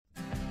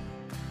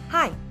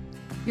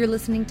You're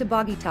listening to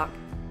Boggy Talk,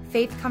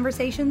 Faith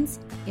Conversations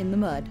in the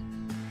Mud,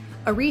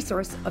 a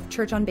resource of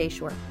Church on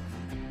Bayshore.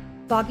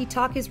 Boggy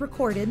Talk is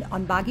recorded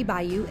on Boggy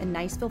Bayou in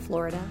Niceville,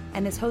 Florida,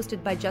 and is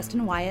hosted by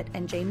Justin Wyatt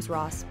and James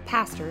Ross,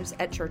 pastors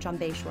at Church on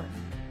Bayshore.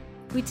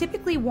 We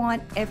typically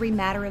want every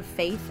matter of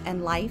faith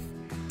and life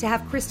to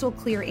have crystal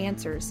clear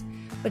answers,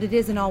 but it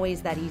isn't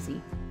always that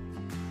easy.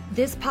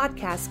 This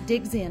podcast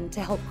digs in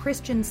to help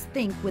Christians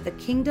think with a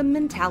kingdom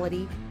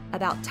mentality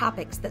about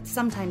topics that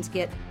sometimes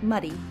get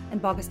muddy and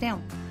bog us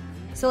down.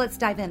 So let's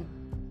dive in.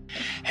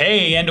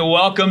 Hey, and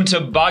welcome to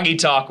Boggy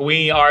Talk.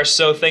 We are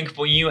so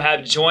thankful you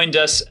have joined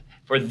us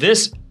for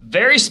this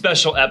very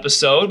special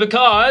episode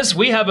because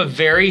we have a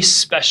very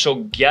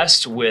special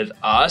guest with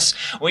us.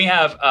 We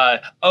have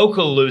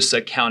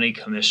Okaloosa County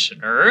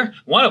Commissioner,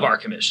 one of our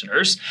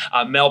commissioners,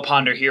 Mel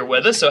Ponder here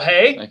with us. So,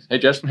 hey. Thanks. Hey,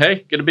 Justin.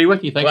 Hey, good to be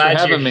with you. Thanks for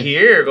having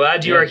me.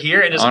 Glad you are here.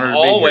 And as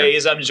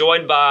always, I'm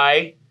joined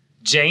by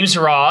James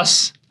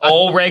Ross.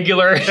 Old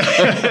regular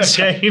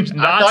James,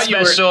 not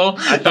special.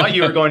 I thought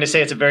you were going to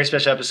say it's a very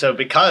special episode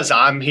because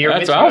I'm here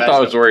with you. I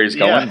thought was where he's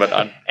going, but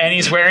and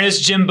he's wearing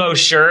his Jimbo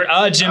shirt.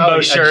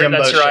 Jimbo shirt.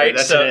 That's right.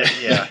 That's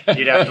it. Yeah,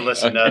 you'd have to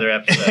listen to other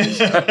episodes.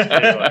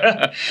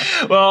 Anyway.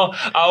 Well,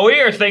 we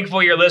are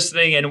thankful you're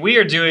listening, and we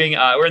are doing.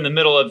 We're in the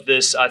middle of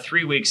this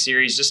 3-week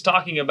series, just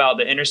talking about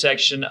the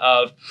intersection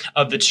of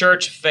the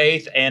church,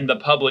 faith, and the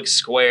public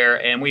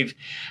square, and we've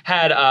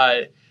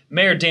had.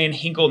 Mayor Dan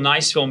Hinkle,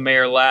 Niceville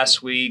Mayor,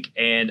 last week,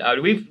 and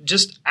we've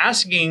just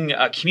asking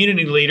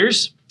community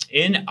leaders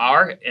in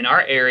our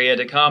area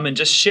to come and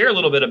just share a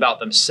little bit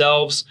about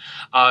themselves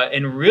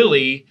and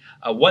really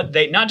what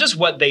they, not just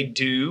what they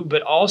do,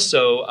 but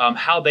also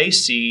how they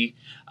see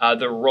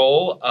the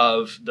role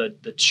of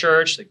the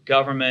church, the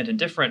government, and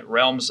different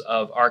realms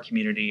of our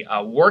community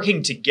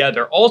working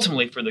together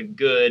ultimately for the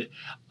good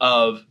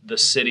of the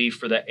city,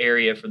 for the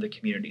area, for the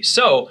community.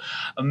 So,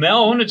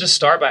 Mel, I want to just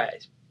start by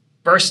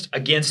first,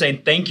 again, saying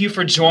thank you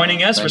for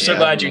joining us. We're so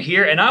glad you're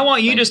here. And I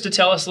want you just to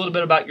tell us a little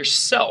bit about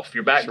yourself,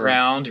 your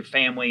background, your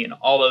family, and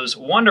all those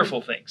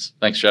wonderful things.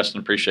 Thanks, Justin.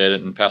 Appreciate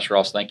it. And Pastor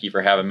Ross, thank you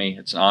for having me.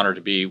 It's an honor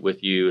to be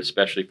with you,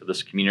 especially for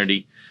this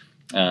community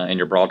and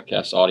your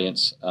broadcast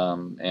audience.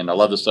 And I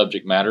love the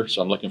subject matter,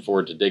 so I'm looking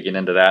forward to digging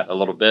into that a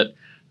little bit.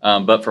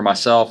 But for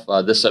myself,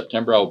 this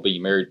September, I will be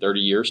married 30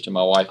 years to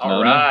my wife, Nona.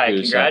 All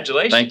right.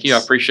 Congratulations. Thank you. I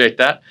appreciate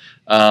that.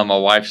 My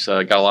wife's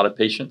got a lot of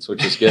patience,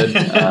 which is good.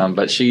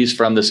 But she's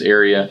from this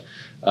area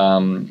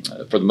for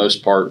the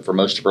most part, for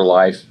most of her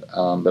life.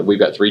 But we've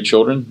got 3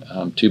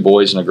 children, 2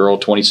 boys and a girl,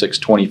 26,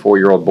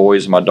 24-year-old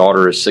boys. My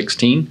daughter is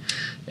 16.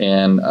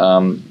 And,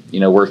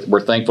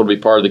 we're thankful to be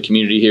part of the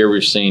community here.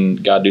 We've seen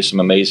God do some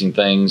amazing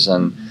things.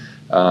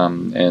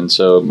 And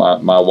so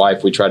my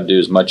wife, we try to do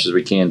as much as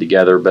we can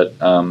together. But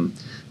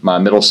my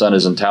middle son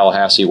is in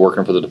Tallahassee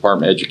working for the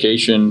Department of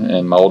Education,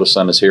 and my oldest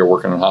son is here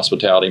working in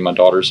hospitality. My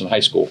daughter's in high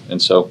school. And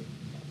so,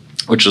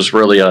 which is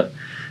really a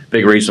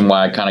big reason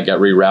why I kind of got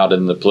rerouted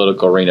in the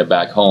political arena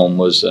back home,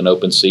 was an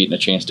open seat and a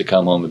chance to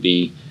come home and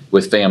be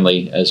with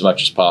family as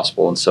much as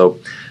possible. And so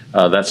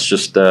that's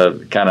just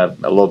kind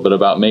of a little bit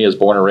about me. I was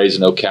born and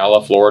raised in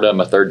Ocala, Florida.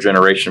 I'm a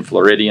 3rd-generation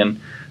Floridian.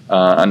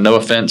 No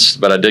offense,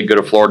 but I did go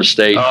to Florida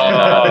State.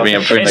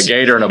 Between a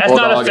gator and a bulldog.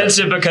 That's not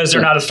offensive because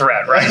they're not a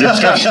threat, right?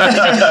 Not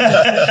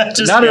at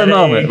the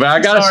moment, but I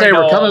got to say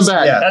we're coming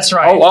back. Yeah, that's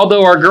right.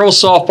 Although our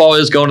girls softball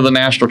is going to the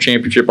national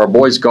championship, our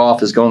boys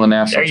golf is going to the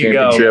national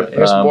championship.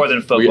 There's more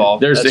than football.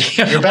 There's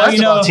your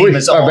basketball team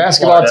is our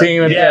basketball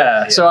team.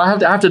 And, So I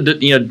have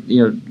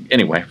to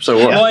anyway. So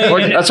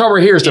that's why we're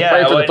here, is to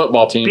pray for the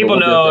football team. People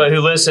who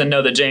listen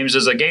know that James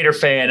is a Gator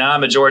fan, and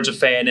I'm a Georgia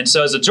fan, and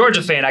so as a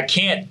Georgia fan, I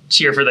can't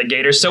cheer for the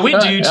Gators. So we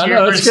do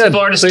cheer for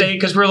Florida State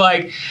because we're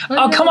like,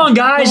 oh, come on,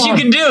 guys, you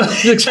can do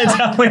it. That's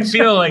how we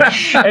feel.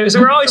 So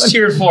we're always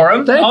cheered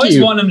for them.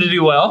 Always want them to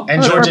do well.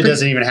 And Georgia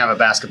doesn't even have a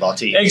basketball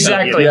team.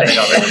 Exactly.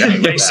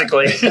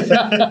 Basically.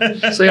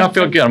 See, I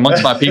feel good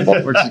amongst my people,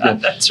 which is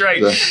good. That's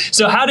right.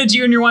 So how did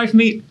you and your wife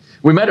meet?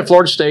 We met at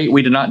Florida State.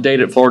 We did not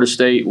date at Florida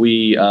State.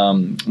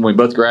 When we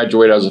both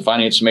graduated, I was a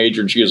finance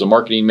major and she was a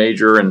marketing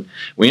major, and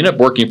we ended up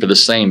working for the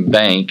same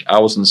bank. I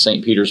was in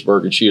St.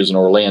 Petersburg and she was in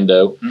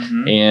Orlando,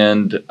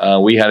 and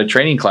we had a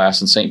training class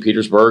in St.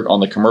 Petersburg on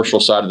the commercial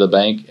side of the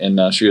bank,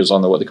 and she was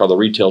on what they call the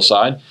retail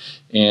side.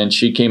 And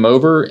she came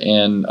over,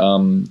 and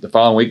the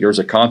following week there was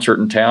a concert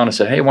in town. I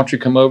said, hey, why don't you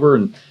come over?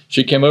 And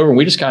she came over, and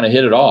we just kind of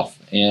hit it off.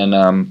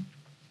 And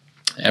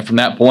from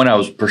that point, I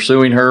was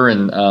pursuing her,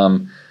 and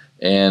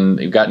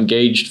got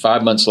engaged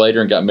 5 months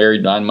later and got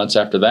married 9 months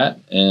after that.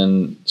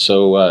 And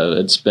so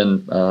it's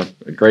been a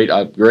great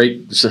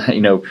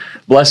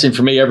blessing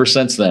for me ever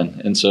since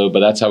then. And so, but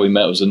that's how we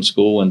met, was in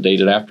school and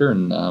dated after.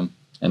 And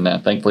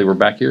thankfully we're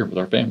back here with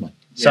our family.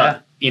 So,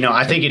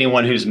 I think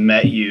anyone who's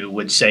met you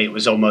would say it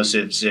was almost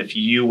as if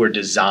you were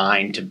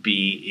designed to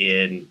be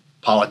in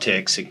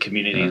politics and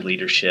community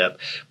leadership.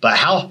 But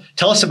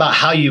tell us about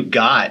how you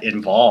got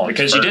involved.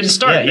 Because you didn't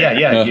start there.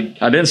 Yeah.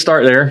 I didn't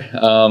start there.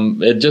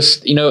 It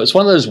just, it's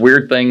one of those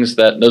weird things,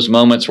 that those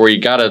moments where you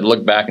got to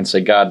look back and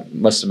say, God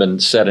must have been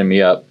setting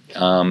me up.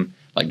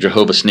 like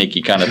Jehovah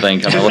Sneaky kind of thing,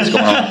 kind of what's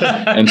going on.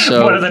 And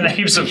so one of the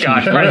names of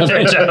God, right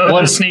there,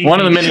 Jehovah Sneaky. One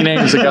of the many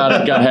names that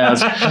God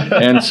has.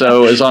 And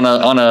so it was on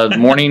a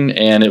morning,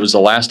 and it was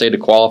the last day to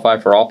qualify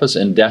for office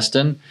in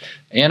Destin.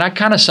 And I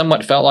kind of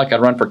somewhat felt like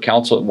I'd run for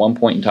council at one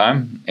point in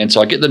time. And so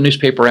I get the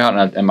newspaper out,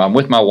 and I'm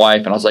with my wife,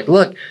 and I was like,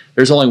 look,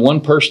 there's only one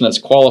person that's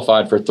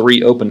qualified for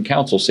 3 open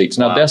council seats.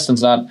 Now,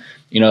 Destin's not,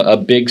 a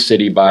big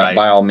city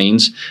by all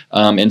means.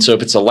 And so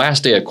if it's the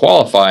last day of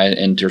qualify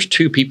and there's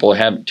 2 people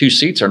have 2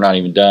 seats are not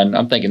even done,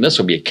 I'm thinking this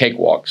will be a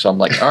cakewalk. So I'm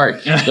like, all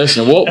right,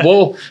 listen,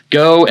 we'll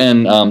go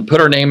and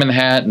put our name in the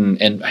hat,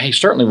 and hey,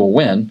 certainly we'll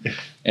win.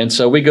 And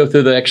so we go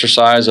through the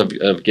exercise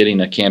of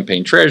getting a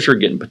campaign treasurer,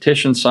 getting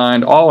petitions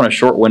signed, all in a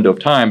short window of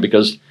time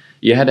because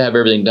you had to have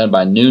everything done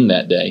by noon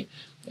that day.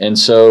 And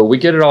so we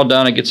get it all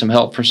done. I get some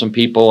help from some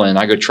people, and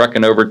I go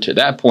trucking over to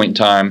that point in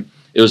time.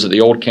 It was at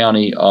the old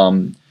county,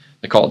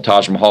 they call it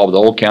Taj Mahal, but the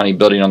old county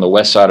building on the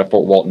west side of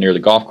Fort Walton near the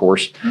golf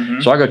course.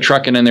 Mm-hmm. So I go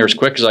trucking in there as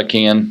quick as I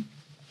can.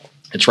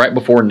 It's right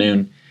before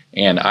noon.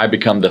 And I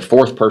become the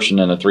 4th person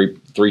in a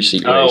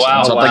three-seat race. Oh, wow.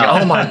 And so I'm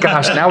thinking, oh, my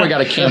gosh, now we got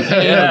a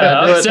campaign.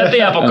 Upset the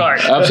apple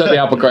cart. Upset the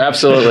apple cart,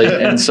 absolutely.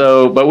 And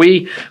so, but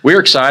we were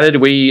excited.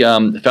 We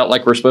felt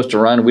like we were supposed to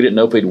run. We didn't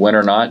know if we'd win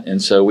or not.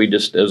 And so it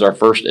was our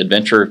first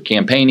adventure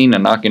campaigning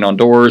and knocking on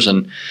doors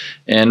and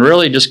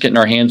really just getting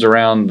our hands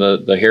around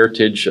the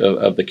heritage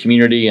of the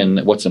community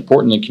and what's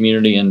important in the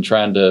community and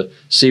trying to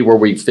see where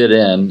we fit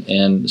in.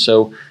 And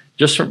so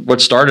just what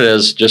started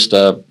as just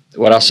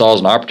what I saw as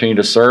an opportunity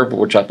to serve,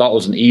 which I thought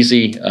was an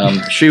easy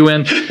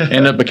shoe-in,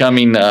 ended up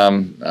becoming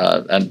an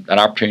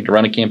opportunity to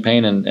run a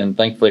campaign, and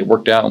thankfully it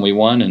worked out and we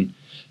won.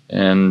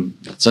 And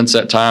since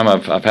that time,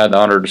 I've had the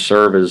honor to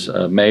serve as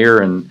mayor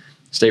and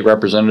state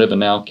representative and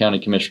now county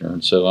commissioner.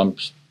 And so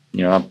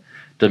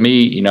to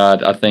me,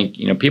 I think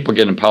people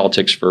get in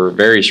politics for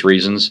various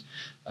reasons.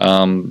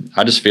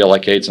 I just feel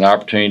like it's an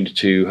opportunity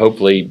to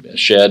hopefully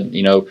shed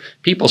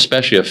people,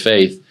 especially of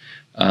faith.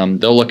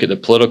 They'll look at the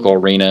political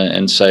arena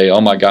and say,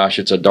 oh my gosh,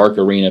 it's a dark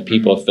arena.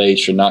 People of faith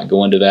should not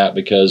go into that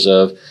because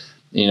of,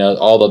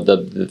 all of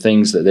the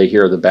things that they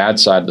hear, the bad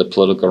side of the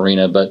political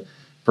arena. But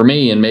for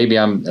me, and maybe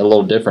I'm a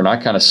little different, I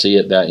kind of see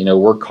it that,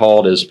 we're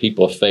called as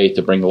people of faith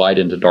to bring light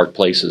into dark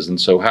places.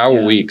 And so how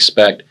will we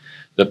expect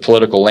the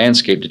political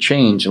landscape to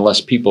change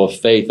unless people of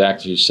faith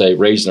actually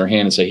raise their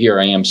hand and say, here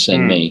I am,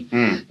 send me.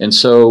 And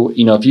so,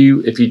 if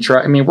you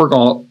try, we're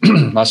going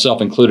to,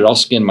 myself included, I'll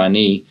skin my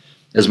knee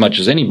as much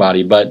as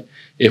anybody, but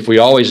if we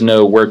always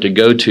know where to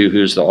go to,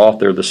 who's the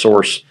author, the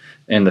source,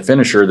 and the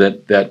finisher,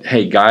 that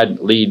hey, guide,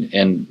 lead,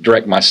 and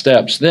direct my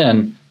steps,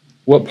 then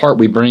what part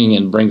we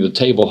bring to the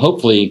table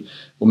hopefully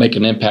will make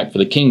an impact for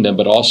the kingdom,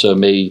 but also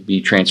may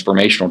be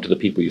transformational to the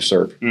people you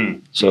serve.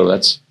 So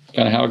that's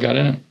kind of how I got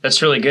in it.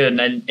 That's really good.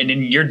 And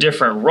in your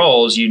different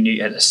roles,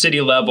 you at a city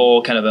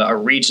level, kind of a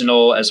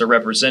regional as a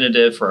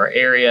representative for our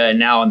area, and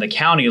now on the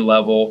county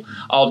level,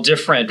 all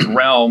different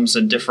realms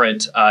and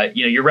different,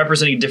 you're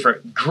representing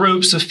different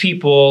groups of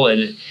people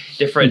and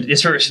different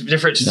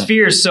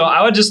spheres. So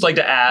I would just like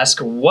to ask,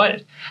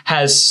 what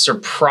has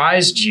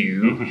surprised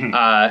you?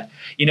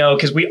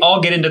 Because we all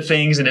get into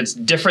things and it's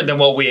different than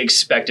what we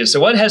expected. So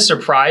what has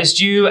surprised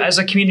you as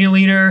a community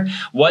leader?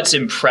 What's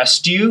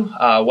impressed you?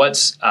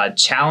 What's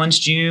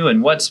challenged you?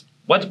 And what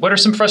are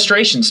some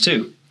frustrations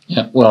too?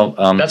 Yeah, well,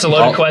 that's a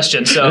loaded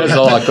question. So it is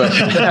a lot of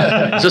questions.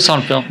 Is this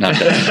on film?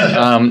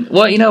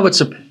 No. What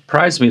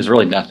surprised me is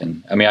really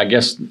nothing. I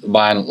guess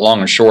by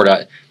long and short,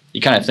 you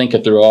kind of think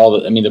it through all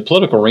the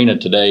political arena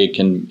today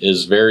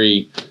is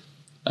very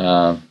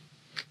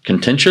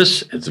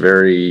contentious. It's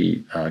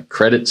very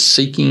credit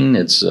seeking.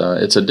 It's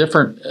a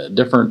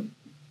different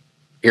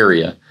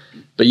area,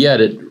 but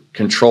yet it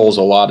controls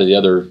a lot of the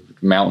other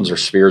mountains or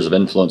spheres of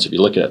influence if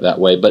you look at it that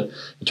way. But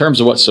in terms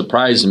of what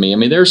surprised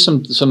me, there's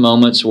some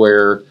moments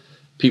where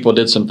people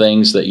did some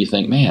things that you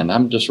think, man,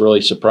 I'm just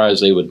really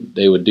surprised they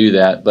would do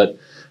that. But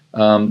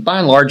by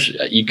and large,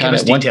 you kind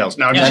of details.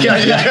 No, I'm just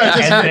kidding.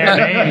 And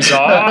their names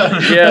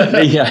off.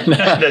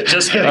 Yeah.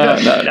 Just kidding.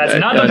 That's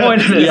not the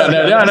point of this.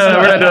 No,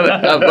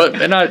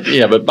 we're not doing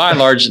that. But by and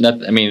large,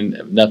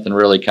 nothing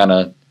really kind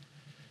of,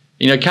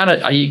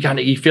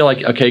 you feel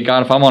like, okay,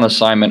 God, if I'm on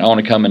assignment, I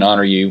want to come and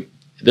honor you.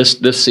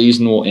 This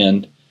season will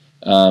end.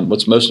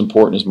 What's most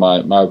important is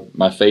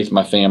my faith,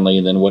 my family,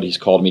 and then what He's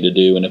called me to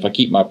do. And if I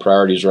keep my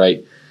priorities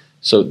right,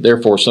 so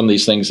therefore, some of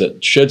these things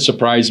that should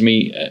surprise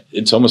me,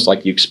 it's almost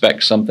like you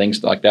expect some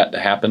things like that to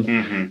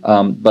happen.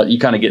 But you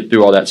kind of get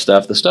through all that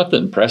stuff. The stuff that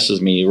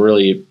impresses me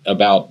really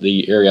about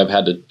the area I've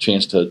had the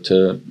chance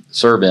to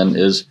serve in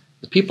is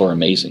the people are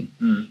amazing.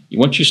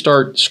 Once you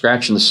start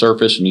scratching the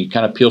surface and you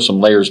kind of peel some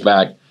layers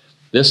back,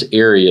 this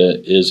area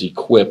is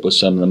equipped with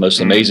some of the most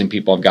amazing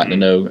people I've gotten to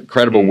know.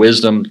 Incredible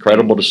wisdom,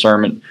 incredible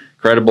discernment,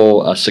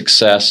 incredible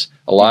success.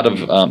 A lot of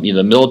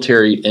the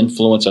military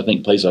influence, I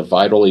think, plays a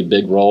vitally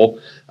big role.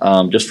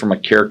 Just from a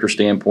character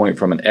standpoint,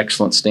 from an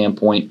excellence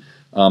standpoint,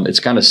 it's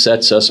kind of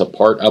sets us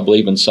apart, I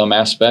believe, in some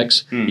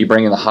aspects. You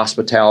bring in the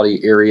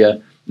hospitality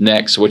area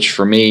next, which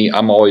for me,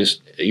 I'm always,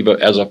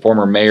 even as a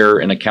former mayor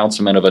and a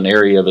councilman of an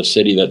area of a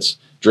city that's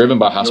driven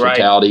by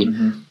hospitality,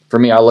 for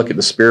me, I look at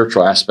the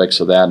spiritual aspects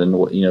of that,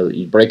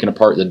 and breaking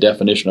apart the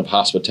definition of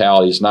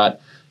hospitality is not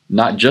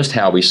just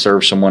how we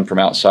serve someone from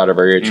outside of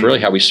our area. It's really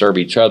how we serve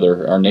each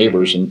other, our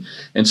neighbors,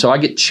 and so I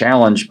get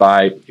challenged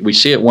by, we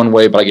see it one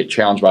way, but I get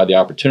challenged by the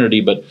opportunity.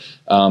 But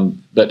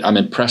I'm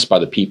impressed by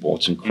the people.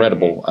 It's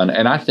incredible,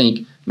 and I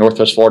think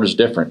Northwest Florida is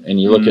different.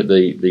 And you look at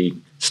the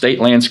state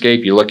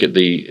landscape, you look at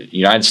the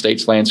United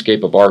States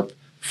landscape of our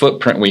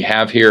footprint we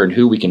have here and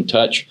who we can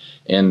touch.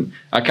 And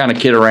I kind of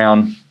kid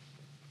around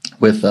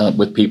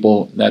with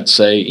people that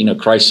say,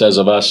 Christ says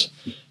of us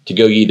to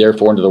go ye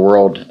therefore into the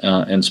world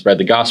and spread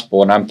the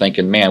gospel. And I'm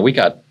thinking, man, we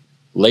got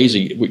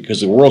lazy because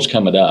the world's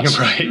coming to us.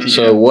 Right.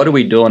 So what are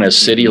we doing as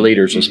city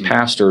leaders, as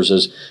pastors,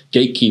 as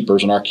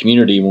gatekeepers in our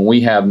community when we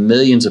have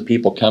millions of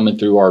people coming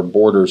through our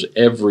borders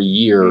every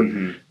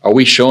year? Are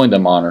we showing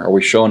them honor? Are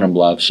we showing them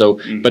love? So,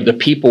 but the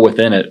people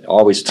within it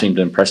always seem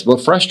to impress.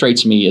 What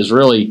frustrates me is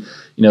really,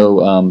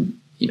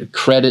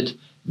 credit,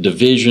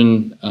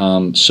 division,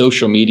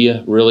 social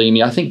media.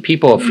 Really, I think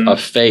people of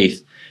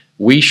faith,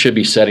 we should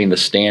be setting the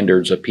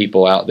standards of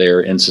people out there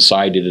in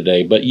society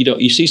today. But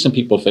you see some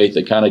people of faith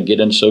that kind of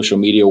get in social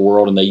media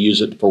world and they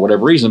use it for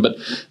whatever reason.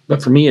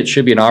 But for me, it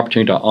should be an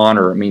opportunity to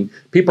honor.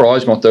 People are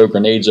always going to throw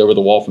grenades over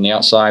the wall from the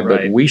outside,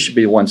 but we should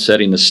be the ones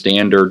setting the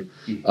standard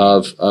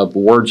of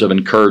words of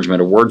encouragement,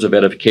 of words of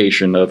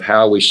edification, of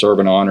how we serve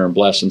and honor and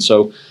bless. And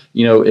so,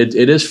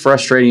 it is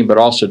frustrating, but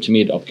also to me,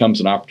 it becomes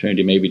an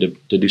opportunity maybe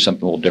to do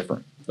something a little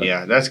different.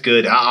 Yeah, that's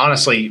good.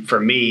 Honestly, for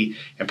me,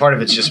 and part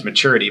of it's just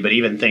maturity, but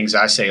even things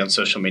I say on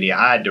social media,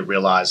 I had to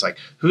realize,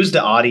 who's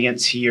the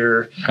audience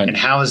here and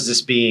how is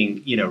this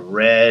being,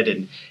 read?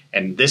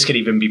 And this could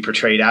even be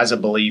portrayed as a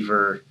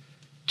believer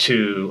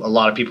to a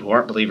lot of people who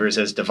aren't believers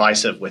as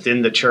divisive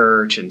within the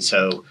church. And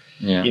so,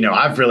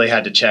 I've really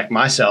had to check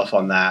myself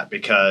on that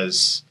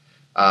because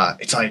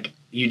it's like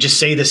you just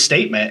say this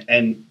statement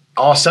and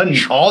all of a sudden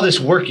all this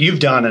work you've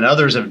done and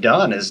others have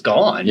done is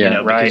gone,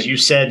 because you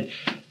said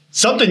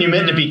something you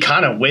meant to be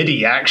kind of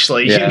witty,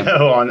 actually,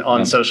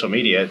 on social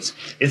media.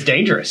 It's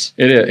dangerous.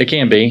 It is. It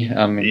can be.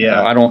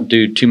 I don't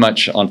do too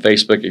much on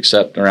Facebook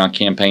except around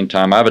campaign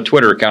time. I have a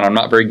Twitter account. I'm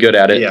not very good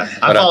at it. Yeah,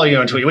 I follow you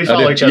on Twitter. We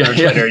follow each other on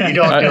Twitter. You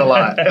don't do a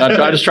lot.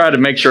 I just try to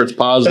make sure it's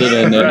positive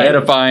and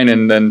edifying,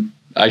 and then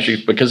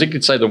because it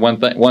could say the one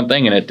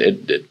thing, and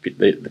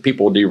the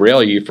people will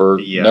derail you for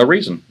no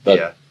reason.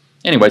 But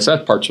anyways,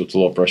 that part's what's a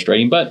little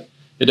frustrating, but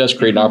it does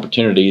create an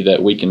opportunity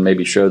that we can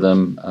maybe show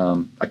them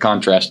a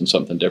contrast and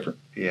something different.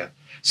 Yeah.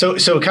 So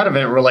kind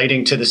of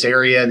relating to this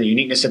area and the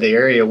uniqueness of the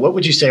area, what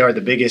would you say are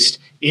the biggest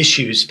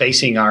issues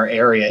facing our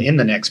area in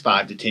the next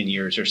 5 to 10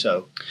 years or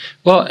so?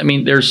 Well,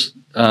 there's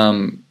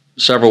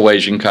several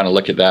ways you can kind of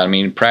look at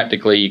that.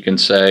 Practically, you can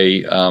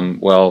say,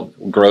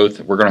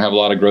 growth. We're going to have a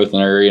lot of growth in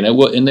our area,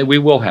 and we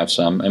will have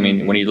some.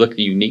 When you look at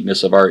the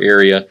uniqueness of our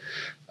area,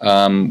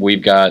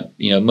 we've got,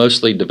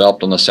 mostly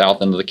developed on the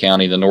south end of the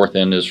county. The north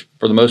end is,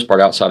 for the most part,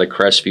 outside of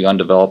Crestview,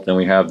 undeveloped. Then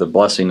we have the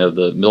blessing of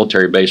the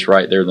military base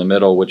right there in the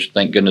middle, which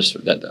thank goodness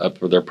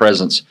for their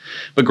presence.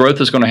 But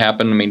growth is going to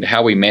happen.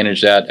 How we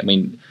manage that,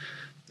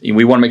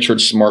 we want to make sure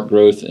it's smart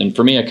growth. And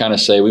for me, I kind of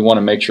say we want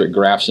to make sure it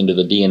grafts into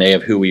the DNA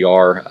of who we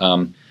are.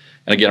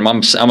 And again,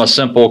 I'm a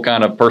simple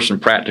kind of person,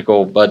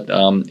 practical, but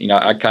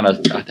I kind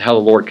of, how the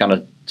Lord kind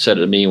of said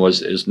it to me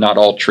is not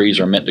all trees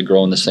are meant to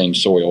grow in the same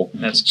soil.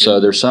 That's good. So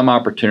there's some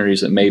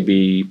opportunities that may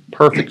be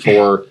perfect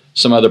for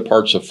some other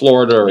parts of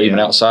Florida or even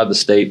outside the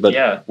state,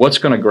 but what's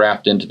going to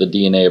graft into the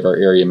DNA of our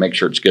area and make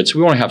sure it's good. So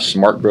we want to have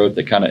smart growth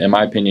that kind of, in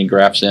my opinion,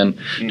 grafts in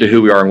to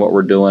who we are and what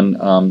we're doing.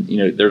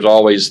 There's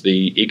always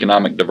the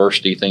economic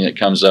diversity thing that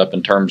comes up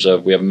in terms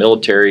of we have a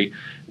military,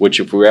 which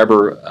if we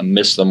ever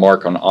miss the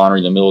mark on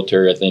honoring the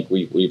military, I think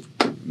we've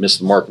missed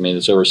the mark.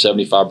 It's over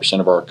 75%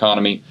 of our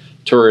economy.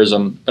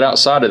 Tourism, but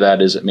outside of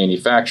that, is it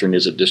manufacturing?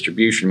 Is it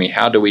distribution?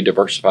 How do we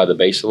diversify the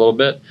base a little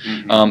bit?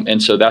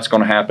 And so that's going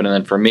to happen. And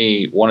then for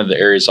me, one of the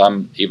areas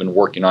I'm even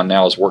working on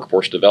now is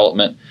workforce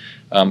development.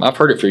 I've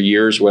heard it for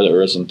years, whether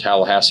it was in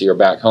Tallahassee or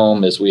back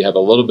home, is we have a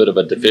little bit of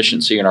a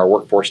deficiency in our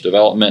workforce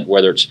development,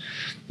 whether it's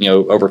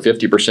over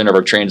 50% of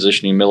our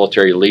transitioning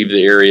military leave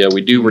the area.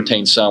 We do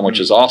retain some, which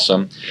is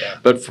awesome.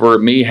 But for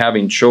me,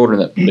 having children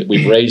that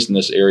we've raised in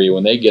this area,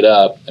 when they get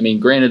up,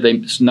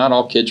 granted, not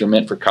all kids are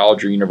meant for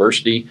college or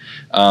university,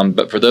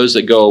 but for those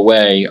that go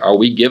away, are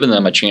we giving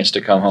them a chance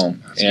to come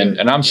home?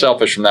 And I'm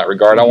selfish from that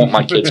regard. I want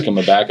my kids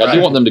coming back. I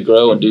do want them to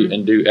grow and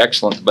do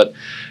excellent. But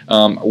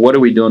what are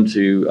we doing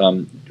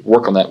to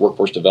work on that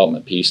workforce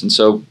development piece? And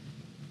so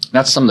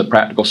that's some of the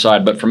practical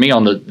side. But for me,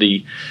 on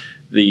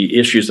the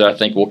issues that I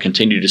think we'll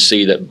continue to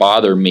see that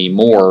bother me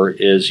more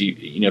is,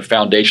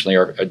 foundationally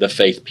are the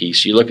faith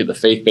piece. You look at the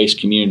faith-based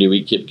community,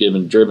 we keep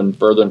driven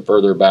further and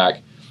further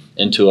back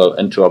into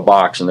a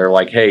box, and they're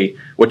like, hey,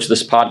 what's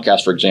this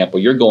podcast, for example?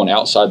 You're going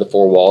outside the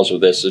four walls of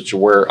this. It's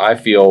where I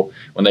feel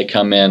when they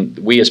come in,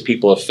 we as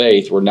people of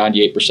faith, we're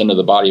 98% of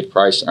the body of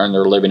Christ, and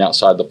they're living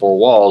outside the four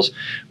walls.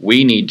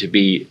 We need to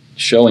be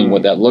showing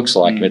what that looks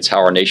like, and it's how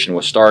our nation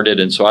was started.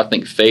 And so I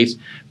think faith,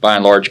 by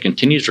and large,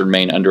 continues to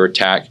remain under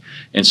attack.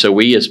 And so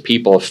we as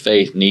people of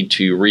faith need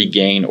to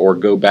regain or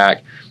go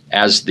back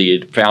as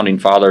the founding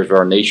fathers of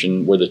our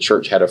nation, where the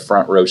church had a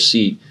front row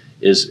seat,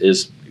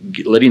 is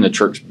letting the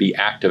church be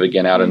active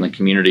again out in the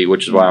community,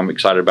 which is why I'm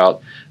excited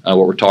about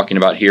what we're talking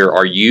about here.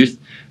 Our youth,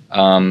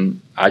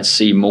 I'd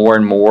see more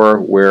and more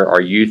where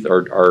our youth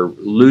are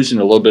losing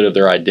a little bit of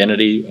their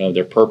identity,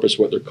 their purpose,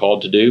 what they're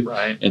called to do.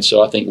 Right. And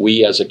so I think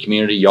we as a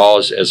community, y'all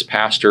as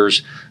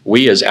pastors,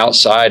 we as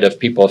outside of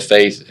people of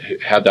faith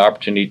have the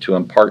opportunity to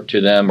impart to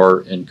them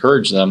or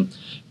encourage them.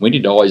 We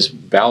need to always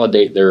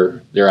validate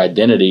their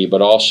identity,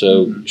 but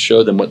also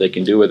show them what they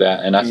can do with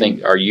that. And I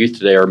think our youth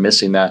today are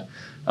missing that.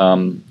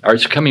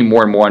 It's coming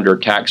more and more under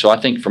attack. So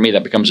I think for me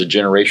that becomes a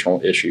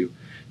generational issue.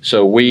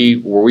 So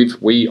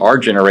our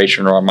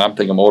generation, or I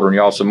think I'm older than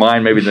y'all, so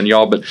mine maybe than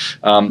y'all, but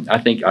I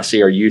think I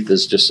see our youth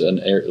as just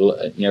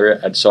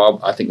so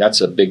I think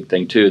that's a big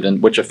thing too, then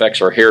which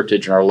affects our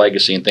heritage and our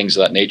legacy and things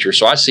of that nature.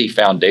 So I see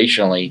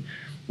foundationally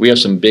we have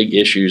some big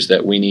issues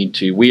that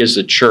we as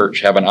the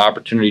church have an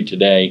opportunity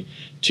today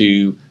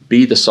to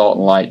be the salt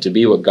and light, to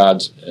be what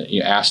God's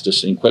asked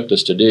us and equipped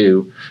us to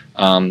do.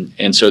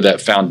 And so that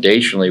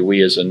foundationally,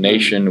 we as a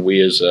nation,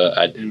 we as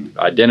an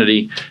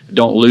identity,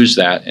 don't lose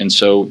that. And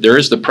so there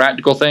is the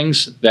practical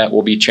things that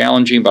will be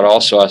challenging, but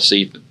also I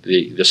see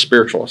the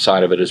spiritual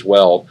side of it as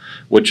well,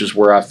 which is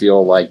where I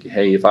feel like,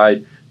 hey, if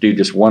I do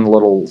just one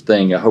little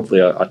thing,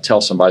 hopefully I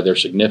tell somebody they're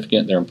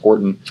significant, they're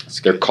important,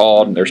 they're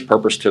called, and there's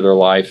purpose to their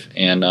life.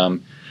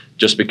 And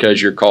just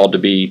because you're called to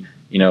be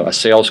a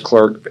sales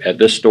clerk at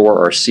this store,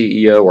 or a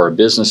CEO, or a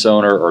business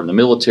owner, or in the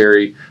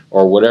military,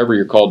 or whatever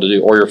you're called to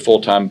do, or your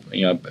full-time,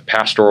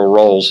 pastoral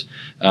roles,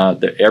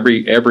 that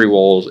every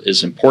role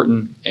is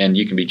important, and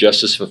you can be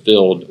just as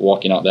fulfilled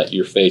walking out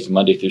your faith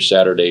Monday through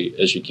Saturday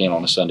as you can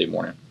on a Sunday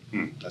morning.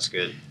 That's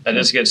good. That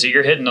is good. So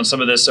you're hitting on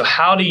some of this. So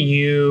how do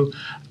you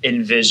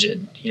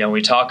envision,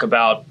 we talk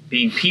about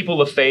being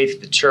people of faith,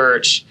 the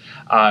church,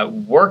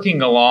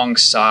 working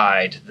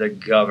alongside the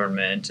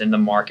government and the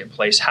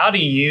marketplace. How do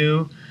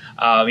you,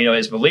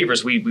 as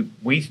believers, we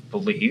believe,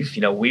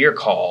 we are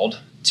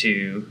called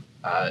to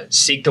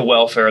seek the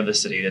welfare of the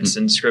city. That's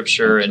in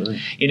Scripture.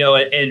 Absolutely.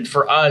 And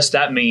for us,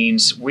 that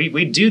means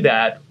we do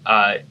that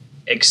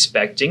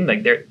expecting,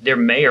 like there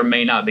may or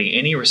may not be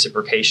any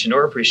reciprocation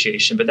or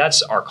appreciation, but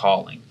that's our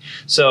calling.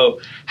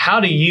 So how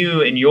do you,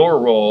 in your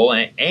role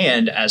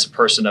and as a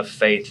person of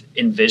faith,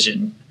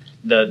 envision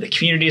the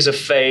communities of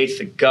faith,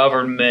 the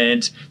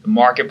government, the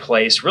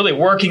marketplace, really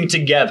working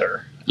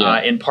together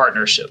in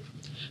partnership?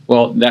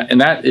 Well,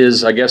 that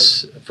is, I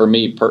guess, for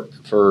me,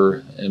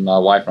 and my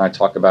wife and I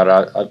talk about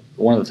it,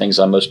 one of the things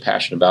I'm most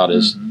passionate about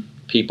is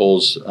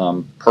people's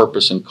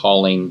purpose and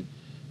calling,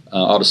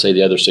 I'll just say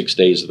the other 6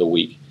 days of the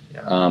week.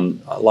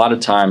 A lot of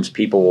times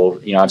people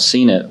will, I've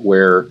seen it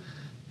where,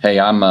 hey,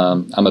 I'm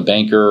a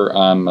banker,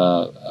 I'm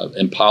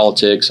in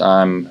politics,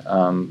 I'm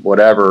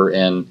whatever,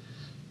 and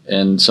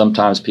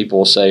sometimes people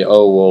will say,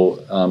 oh,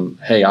 well,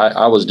 hey,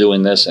 I was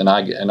doing this and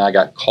I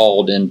got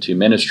called into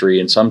ministry,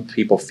 and some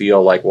people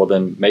feel like, well,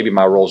 then maybe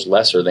my role's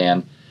lesser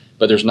than,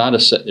 but there's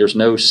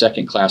no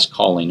second class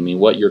calling. I mean,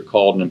 what you're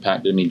called and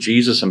impacted. I mean,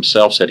 Jesus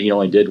himself said he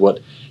only did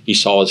what he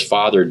saw his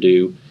Father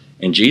do.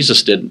 And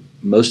Jesus did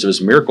most of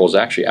his miracles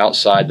actually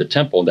outside the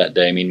temple that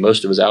day. I mean, most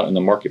of it was out in the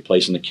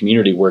marketplace, in the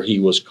community where he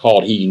was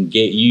called. He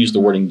used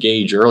the word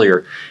engage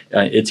earlier.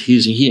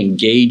 He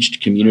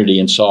engaged community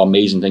and saw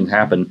amazing things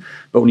happen.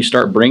 But when you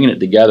start bringing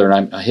it together,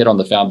 and I hit on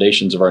the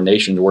foundations of our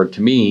nation, where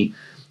to me,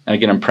 and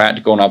again, I'm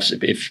practical, and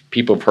if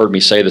people have heard me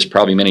say this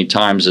probably many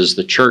times, is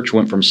the church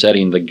went from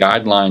setting the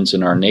guidelines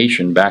in our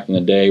nation back in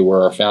the day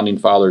where our founding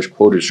fathers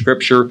quoted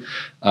Scripture.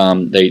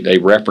 They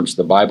referenced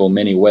the Bible in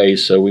many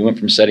ways. So we went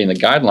from setting the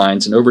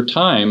guidelines, and over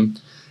time,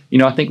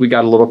 I think we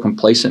got a little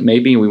complacent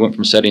maybe. We went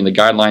from setting the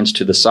guidelines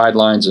to the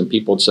sidelines, and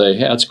people would say,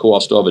 hey, that's cool, I'll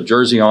still have a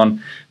jersey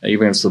on,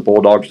 even if it's the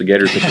Bulldogs, the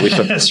Gators.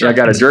 I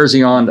got a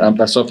jersey on,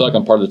 I still feel like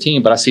I'm part of the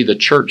team. But I see the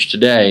church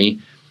today,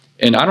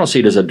 and I don't see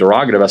it as a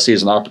derogative. I see it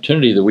as an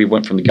opportunity that we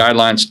went from the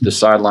guidelines to the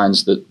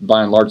sidelines, that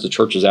by and large the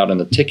church is out in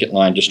the ticket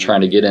line just trying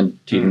to get in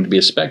to be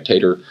a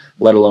spectator,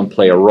 let alone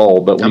play a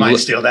role. But I might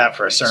steal that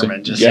for a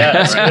sermon. Hey,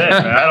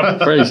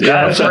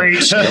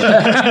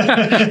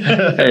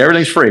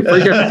 everything's free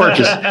gift to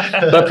purchase.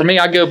 But for me,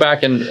 I go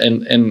back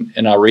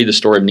and I read the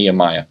story of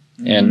Nehemiah.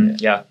 And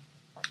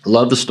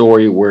love the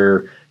story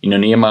where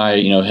Nehemiah,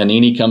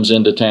 Hanani comes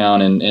into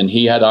town, and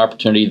he had the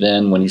opportunity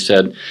then when he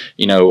said,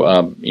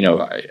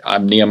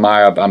 I'm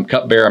Nehemiah, I'm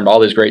cupbearer, I'm all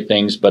these great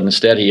things, but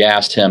instead he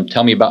asked him,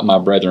 tell me about my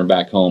brethren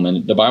back home.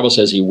 And the Bible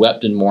says he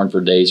wept and mourned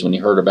for days when he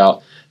heard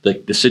about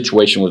the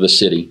situation with the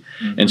city.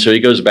 And so he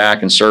goes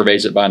back and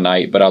surveys it by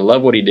night. But I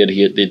love what he did.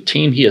 The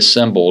team he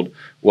assembled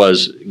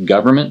was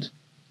government,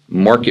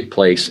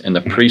 marketplace, and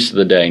the priests of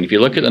the day. And if you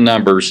look at the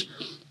numbers,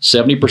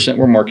 70%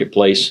 were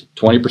marketplace,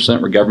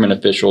 20% were government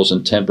officials,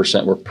 and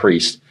 10% were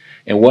priests.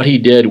 And what he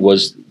did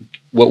was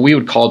what we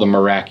would call the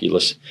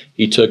miraculous.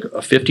 He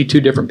took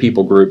 52 different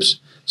people groups,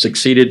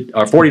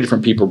 40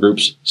 different people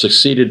groups,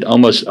 succeeded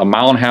almost a 1.5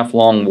 mile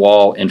long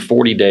wall in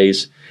 40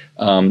 days.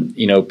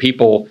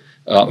 People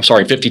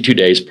 52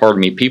 days,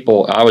 pardon me.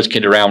 People, I always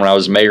kid around when I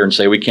was mayor and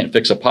say we can't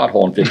fix a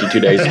pothole in 52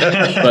 days.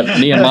 But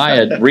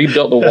Nehemiah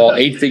rebuilt the wall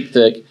 8 feet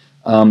thick.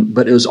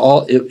 But it was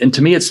and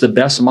to me, it's the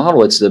best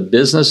model. It's the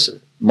business,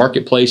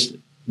 marketplace,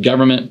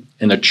 government,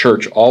 and the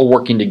church all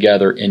working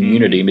together in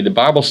unity. I mean, the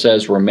Bible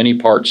says we're many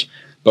parts,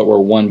 but we're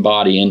one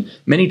body. And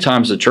many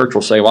times the church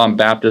will say, well, I'm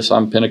Baptist,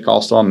 I'm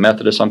Pentecostal, I'm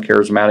Methodist, I'm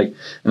charismatic.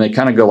 And they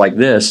kind of go like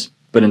this.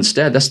 But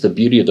instead, that's the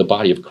beauty of the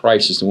body of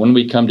Christ, is that when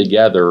we come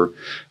together,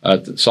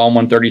 Psalm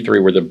 133,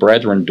 where the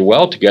brethren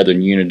dwell together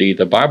in unity,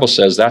 the Bible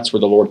says that's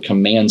where the Lord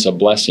commands a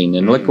blessing.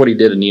 And look what he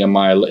did in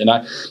Nehemiah. And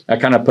I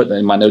kind of put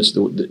in my notes,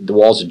 the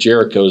walls of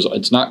Jericho,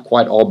 it's not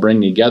quite all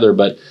bringing together,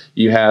 but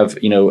you have,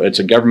 it's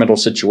a governmental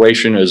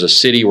situation. As a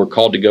city, we're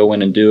called to go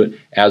in and do it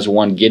as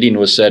one. Gideon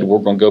was said, we're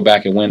going to go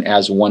back and win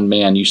as one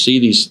man. You see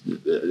these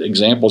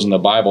examples in the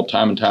Bible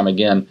time and time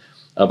again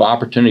of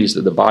opportunities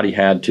that the body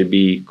had to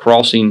be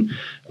crossing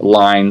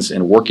lines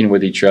and working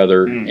with each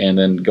other and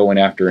then going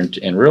after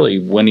and really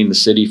winning the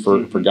city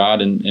for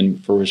God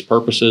and for his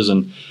purposes.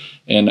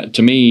 And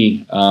to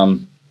me,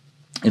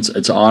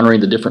 it's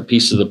honoring the different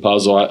pieces of the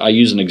puzzle. I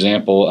use an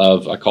example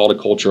of, I call it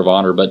a culture of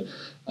honor, but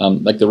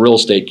like the real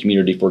estate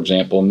community, for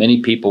example,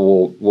 many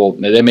people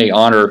they may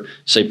honor,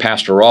 say,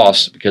 Pastor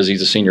Ross because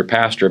he's a senior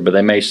pastor, but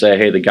they may say,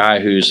 hey, the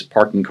guy who's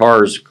parking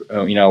cars,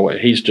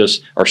 he's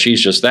just, or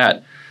she's just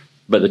that.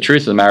 But the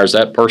truth of the matter is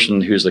that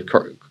person who's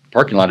the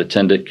parking lot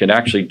attendant can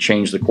actually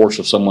change the course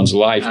of someone's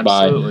life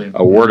Absolutely. by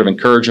a word of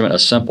encouragement, a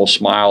simple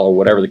smile, or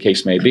whatever the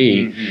case may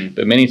be.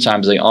 But many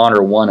times they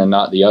honor one and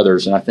not the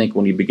others. And I think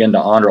when you begin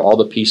to honor all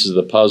the pieces of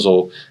the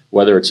puzzle,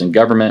 whether it's in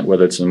government,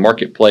 whether it's in the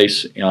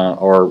marketplace,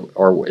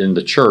 or in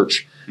the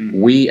church,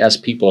 we as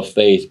people of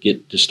faith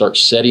get to start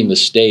setting the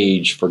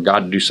stage for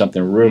God to do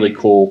something really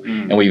cool.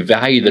 And we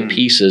value the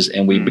pieces,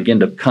 and we begin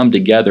to come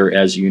together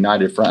as a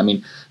united front. I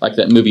mean, like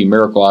that movie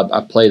Miracle,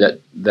 I play that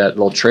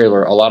little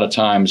trailer a lot of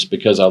times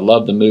because I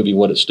love the movie,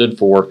 what it stood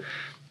for.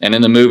 And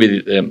in the movie,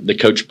 the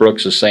Coach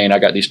Brooks is saying, I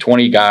got these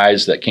 20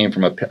 guys that came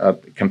from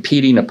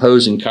competing,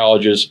 opposing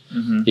colleges.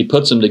 He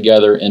puts them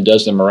together and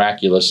does the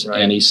miraculous.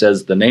 Right. And he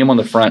says the name on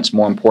the front is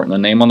more important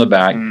than the name on the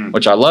back,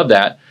 which I love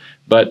that.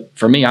 But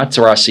for me, that's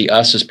where I see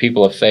us as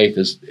people of faith.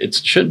 It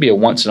should be a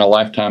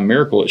once-in-a-lifetime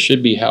miracle. It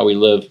should be how we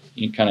live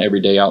kind of every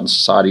day out in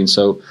society. And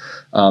so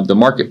the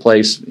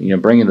marketplace,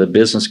 bringing the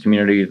business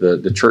community,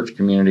 the church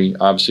community,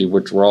 obviously,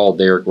 which we're all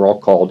there, we're all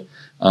called,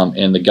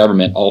 and the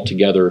government all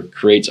together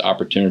creates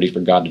opportunity for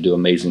God to do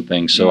amazing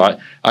things. So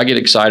I get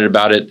excited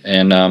about it,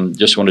 and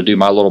just want to do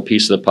my little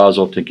piece of the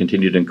puzzle to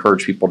continue to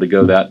encourage people to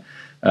go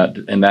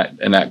in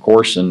that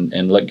course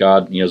and let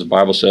God, as the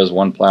Bible says,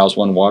 one plows,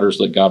 one waters,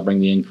 let God bring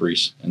the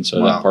increase. And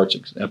so that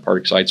part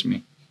excites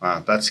me.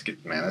 Wow, that's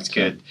good, man. That's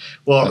good.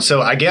 Well,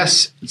 so I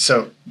guess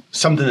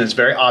something that's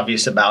very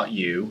obvious about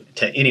you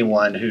to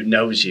anyone who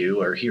knows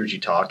you or hears you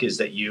talk is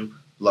that you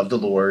love the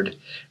Lord,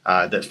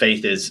 that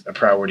faith is a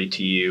priority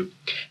to you,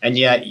 and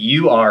yet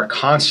you are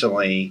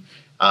constantly,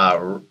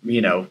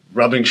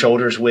 rubbing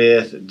shoulders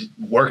with,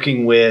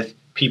 working with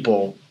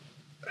people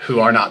who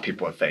are not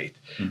people of faith,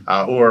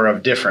 or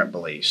of different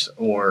beliefs,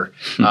 or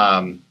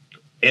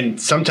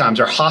and sometimes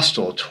are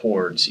hostile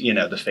towards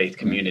the faith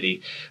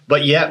community.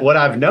 But yet, what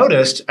I've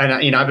noticed,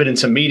 and I've been in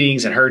some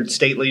meetings and heard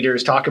state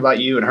leaders talk about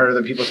you, and heard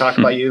other people talk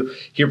about you,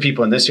 hear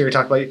people in this area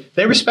talk about you.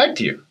 They respect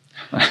you.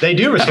 They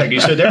do respect you.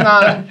 So they're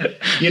not,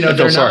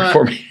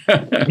 for me.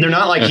 They're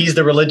not like he's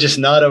the religious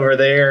nut over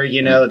there.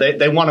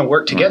 They want to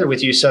work together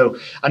with you. So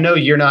I know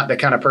you're not the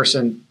kind of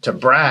person to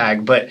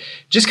brag, but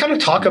just kind of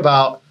talk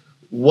about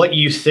what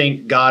you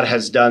think God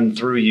has done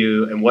through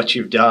you and what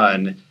you've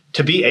done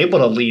to be able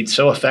to lead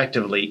so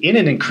effectively in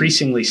an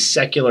increasingly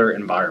secular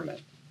environment.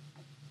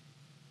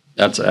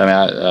 I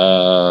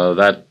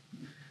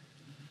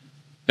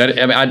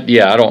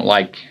don't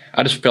like.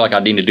 I just feel like I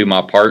need to do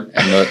my part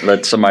and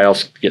let somebody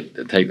else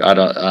take. I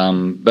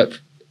don't. But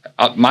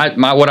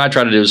what I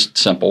try to do is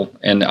simple,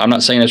 and I'm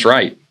not saying it's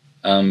right,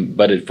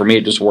 but for me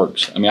it just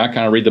works. I mean, I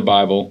kind of read the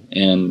Bible,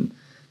 and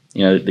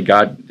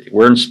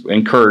we're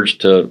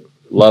encouraged to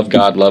love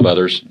God, love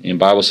others. And the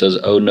Bible says,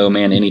 "Owe no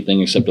man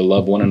anything except to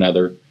love one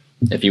another."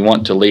 If you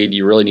want to lead,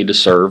 you really need to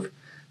serve.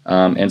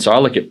 And so I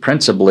look at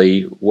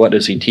principally, what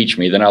does he teach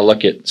me? Then I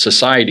look at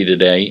society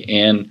today,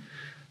 and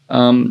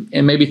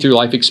maybe through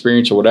life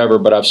experience or whatever,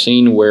 but I've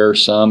seen where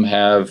some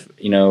have,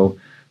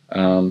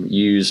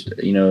 used,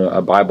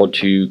 a Bible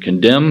to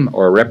condemn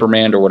or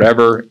reprimand or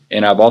whatever.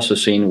 And I've also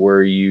seen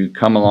where you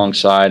come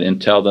alongside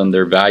and tell them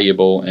they're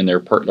valuable and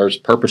there's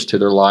purpose to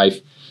their life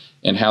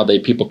and how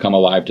people come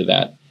alive to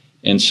that.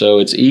 And so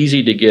it's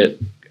easy to get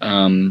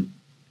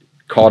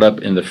caught up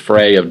in the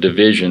fray of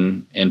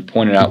division and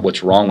pointing out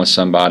what's wrong with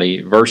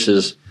somebody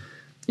versus,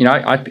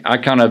 I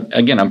kind of,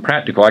 again, I'm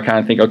practical. I kind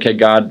of think, okay,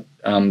 God,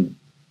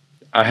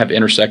 I have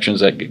intersections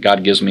that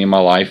God gives me in my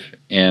life,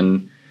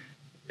 and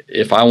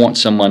if I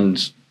want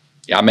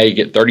I may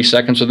get 30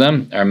 seconds with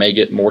them, or I may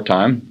get more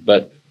time,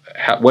 but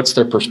what's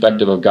their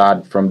perspective of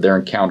God from their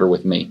encounter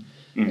with me?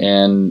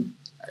 And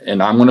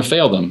I'm going to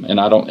fail them,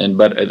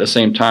 but at the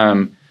same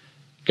time,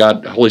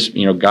 God, Holy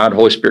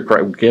Spirit,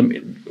 Christ, give me,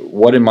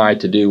 what am I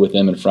to do with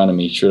them in front of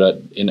me? Should I?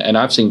 And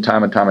I've seen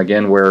time and time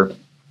again where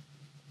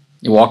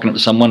you're walking up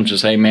to someone and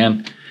just, hey,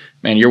 man,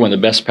 you're one of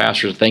the best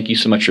pastors. Thank you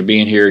so much for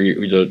being here.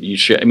 You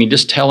should. I mean,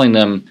 just telling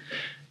them,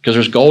 because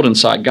there's gold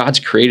inside. God's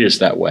created us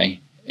that way,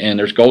 and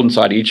there's gold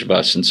inside each of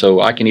us. And so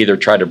I can either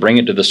try to bring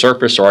it to the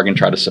surface or I can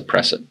try to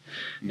suppress it.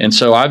 And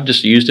so I've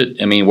just used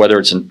it. I mean, whether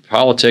it's in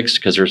politics,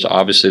 because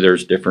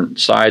there's different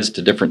sides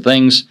to different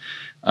things.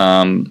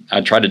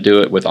 I try to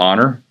do it with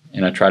honor,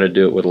 and I try to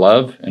do it with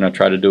love, and I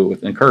try to do it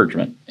with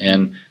encouragement.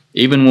 And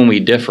even when we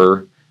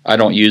differ, I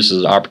don't use as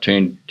an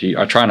opportunity.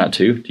 I try not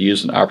to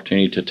use an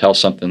opportunity to tell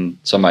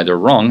somebody they're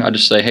wrong. I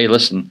just say, hey,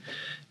 listen,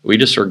 we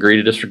just agree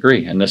to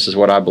disagree, and this is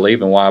what I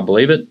believe and why I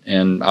believe it,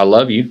 and I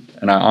love you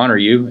and I honor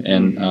you,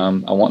 and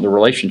I want the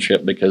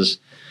relationship because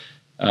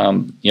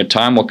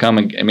time will come.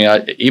 And I mean,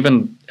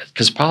 even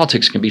because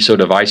politics can be so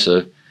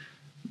divisive,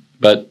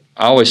 but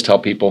I always tell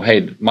people,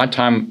 hey, my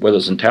time, whether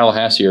it's in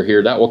Tallahassee or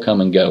here, that will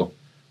come and go,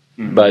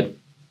 but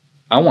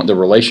I want the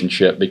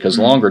relationship, because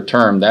longer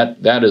term,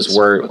 that is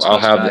where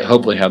I'll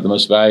hopefully have the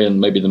most value and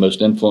maybe the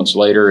most influence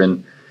later.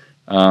 And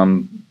I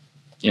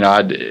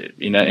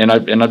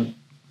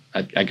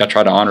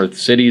try to honor the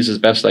cities as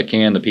best I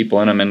can, the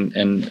people in them,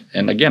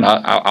 and again,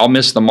 I'll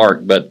miss the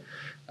mark, but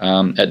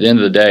at the end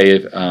of the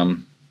day,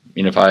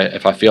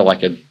 if I feel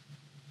like I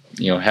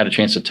had a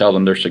chance to tell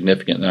them they're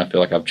significant, then I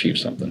feel like I've achieved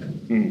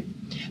something.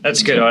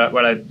 That's good.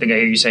 What I think I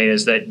hear you saying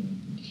is that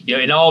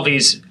in all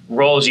these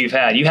roles you've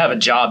had, you have a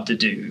job to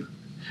do.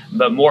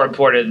 But more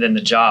important than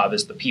the job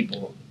is the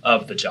people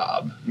of the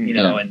job,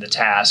 and the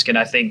task. And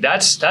I think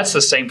that's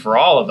the same for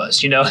all of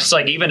us. It's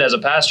like, even as a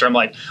pastor, I'm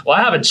like, well,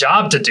 I have a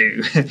job to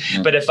do.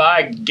 But if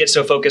I get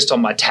so focused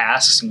on my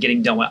tasks and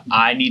getting done what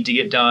I need to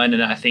get done,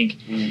 and I think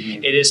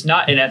it is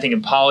not, and I think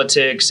in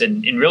politics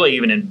and really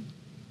even in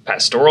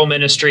pastoral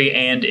ministry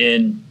and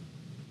in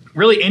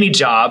really any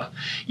job,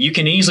 you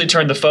can easily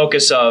turn the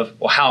focus of,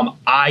 well, how am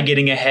I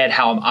getting ahead?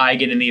 How am I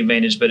getting the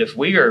advantage? But if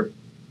we are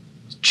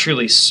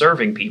truly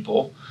serving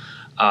people,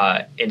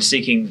 and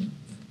seeking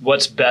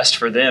what's best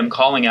for them,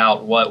 calling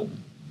out what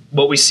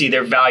we see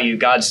their value,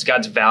 God's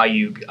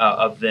value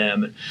of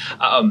them,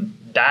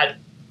 that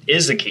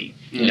is the key.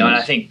 And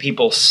I think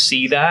people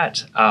see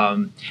that,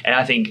 and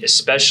I think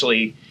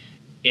especially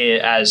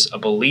as a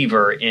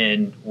believer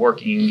in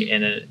working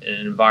in an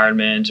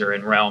environment or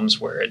in realms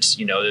where it's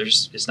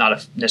it's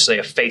not necessarily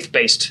a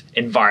faith-based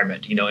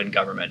environment, in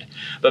government,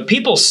 but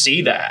people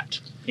see that.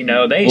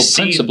 They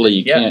see. Principally,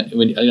 you can't. I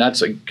mean,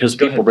 that's because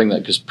people bring that,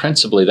 because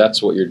principally, that's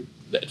what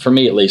for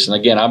me at least. And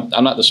again,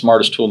 I'm not the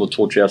smartest tool in the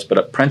tool chest,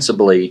 but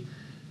principally,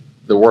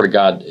 the Word of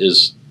God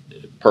is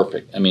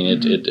perfect. I mean,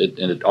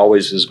 it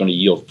always is going to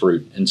yield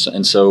fruit.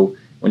 And so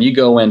when you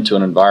go into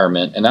an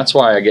environment, and that's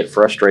why I get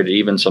frustrated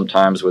even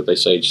sometimes with, they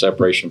say,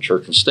 separation of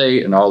church and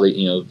state and all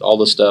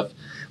the stuff,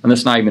 and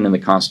that's not even in the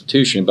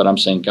Constitution. But I'm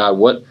saying, God,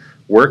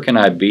 where can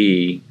I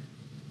be?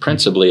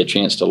 Principally a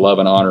chance to love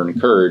and honor and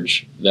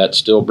encourage that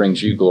still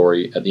brings you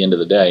glory at the end of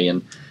the day.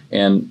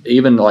 And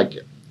even like,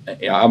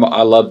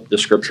 I love the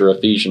scripture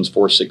Ephesians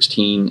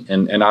 4:16,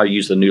 and I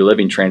use the New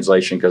Living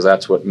Translation because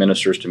that's what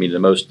ministers to me the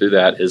most through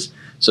that.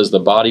 Says the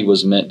body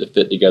was meant to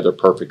fit together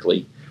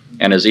perfectly,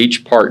 and as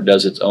each part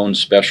does its own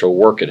special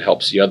work, it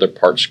helps the other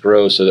parts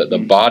grow so that the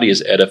body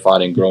is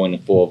edified and growing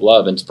and full of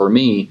love. And for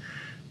me,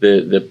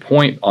 the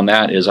point on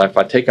that is, if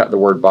I take out the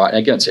word body,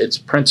 again, it's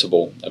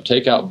principle. I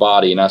take out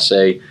body and I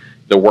say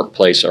the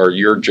workplace or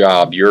your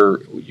job, your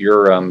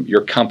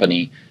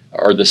company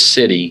or the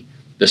city.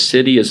 The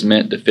city is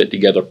meant to fit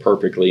together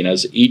perfectly, and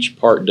as each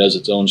part does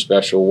its own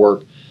special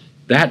work,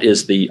 that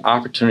is the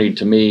opportunity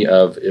to me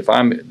of, if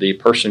I'm the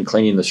person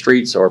cleaning the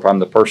streets, or if I'm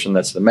the person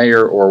that's the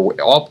mayor, or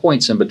all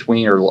points in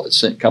between, or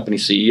company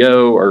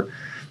CEO, or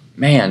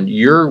man,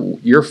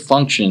 your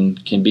function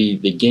can be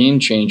the game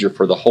changer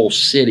for the whole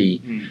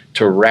city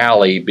to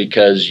rally,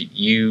 because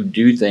you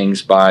do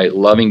things by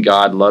loving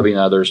God, loving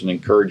others, and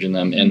encouraging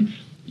them. And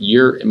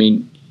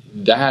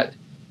that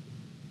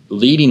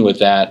leading with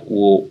that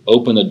will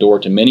open the door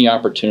to many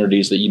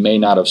opportunities that you may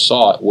not have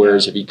sought.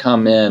 Whereas if you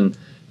come in,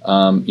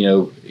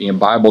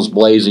 Bible's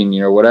blazing,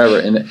 whatever,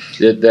 and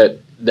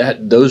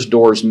that those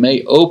doors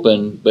may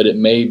open, but it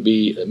may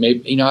be,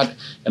 and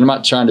I'm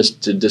not trying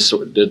to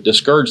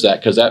discourage that,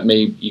 because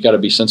you got to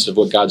be sensitive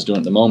to what God's doing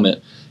at the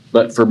moment.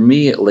 But for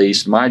me, at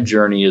least, my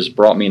journey has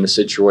brought me into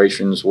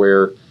situations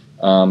where,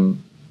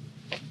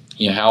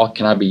 how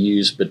can I be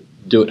used, but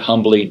do it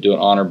humbly, do it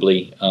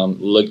honorably,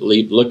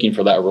 looking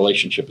for that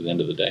relationship at the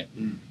end of the day.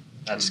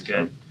 That's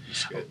good.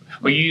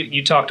 Well,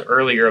 you talked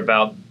earlier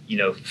about,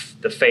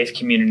 the faith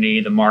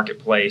community, the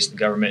marketplace, the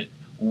government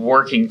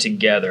working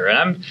together. And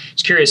I'm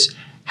just curious,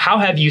 how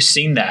have you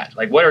seen that?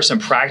 Like, what are some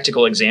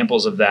practical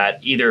examples of that,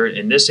 either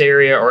in this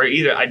area or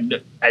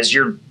as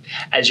you're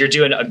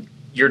doing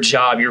your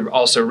job, you're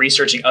also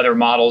researching other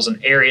models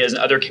and areas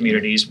and other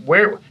communities.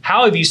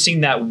 How have you seen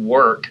that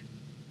work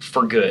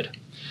for good?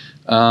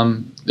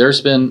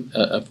 There's been,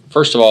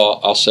 first of all,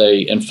 I'll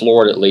say in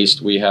Florida at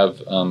least, we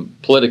have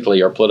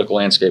politically, our political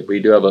landscape, we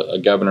do have a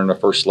governor and a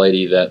first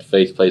lady that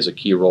faith plays a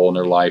key role in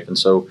their life. And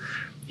so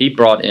he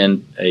brought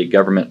in a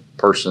government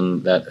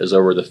person that is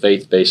over the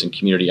faith-based and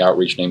community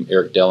outreach named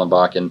Eric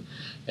Dellenbach. And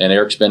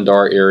Eric's been to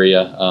our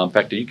area. In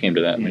fact, you came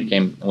to that. When he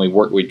came, and we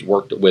worked with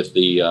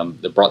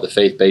that brought the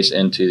faith base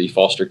into the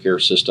foster care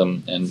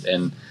system,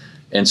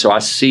 and so I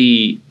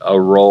see a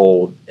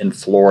role in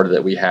Florida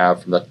that we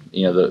have from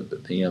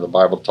the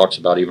Bible talks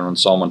about, even in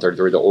Psalm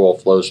 133, the oil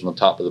flows from the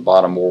top to the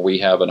bottom, where we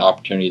have an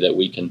opportunity that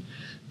we can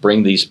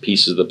bring these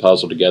pieces of the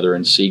puzzle together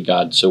and see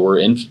God. So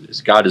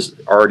God is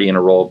already in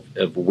a role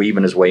of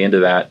weaving his way into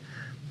that.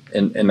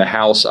 In the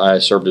House, I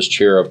served as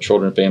chair of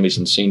Children, Families,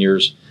 and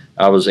Seniors.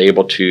 I was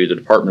able to, the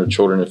Department of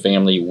Children and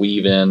Family,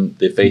 weave in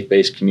the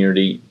faith-based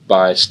community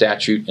by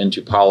statute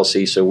into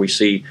policy. So we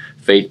see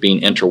faith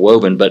being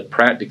interwoven, but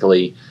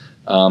practically,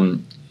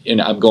 and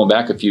I'm going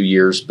back a few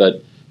years,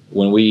 but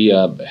when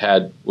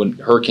when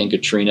Hurricane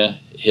Katrina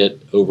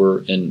hit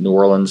over in New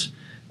Orleans,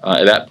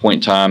 at that point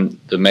in time,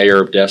 the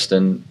mayor of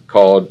Destin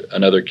called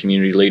another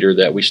community leader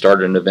that we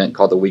started an event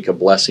called the Week of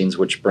Blessings,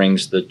 which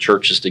brings the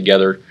churches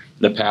together,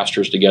 the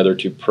pastors together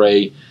to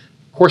pray,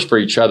 of course, for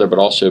each other, but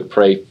also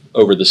pray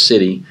over the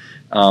city.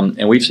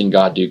 And we've seen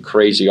God do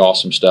crazy,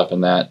 awesome stuff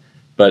in that.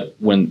 But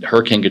when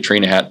Hurricane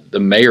Katrina hit, the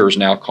mayor is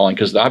now calling,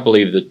 because I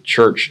believe the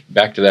church,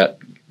 back to that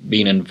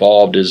being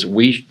involved, is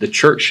the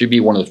church should be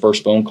one of the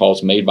first phone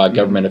calls made by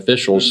government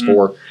officials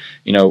for,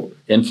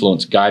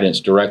 influence, guidance,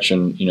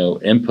 direction,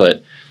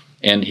 input.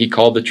 And he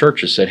called the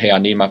church and said, hey, I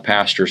need my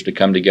pastors to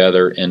come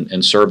together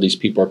and serve these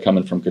people who are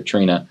coming from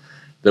Katrina.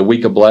 The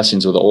Week of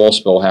Blessings with the oil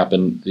spill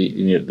happened.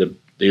 The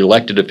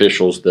elected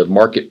officials, the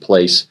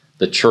marketplace,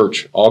 the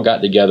church all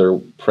got together,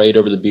 prayed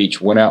over the beach,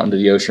 went out into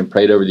the ocean,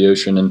 prayed over the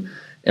ocean,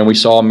 and we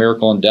saw a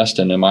miracle in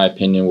Destin, in my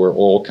opinion, where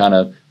oil kind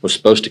of was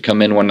supposed to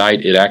come in one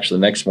night. It actually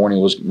the next morning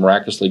was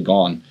miraculously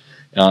gone.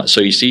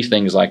 So you see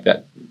things like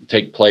that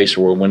take place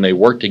where when they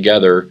work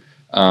together,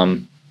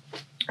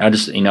 I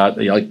just,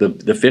 like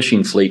the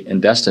fishing fleet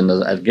in Destin,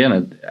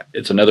 again,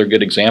 it's another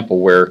good example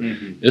where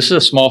this is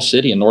a small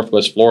city in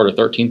Northwest Florida,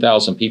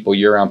 13,000 people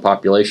year-round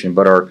population,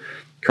 but our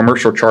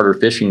commercial charter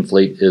fishing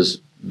fleet has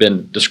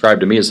been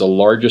described to me as the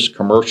largest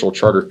commercial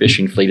charter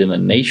fishing fleet in the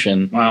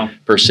nation. Wow.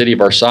 For a city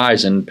of our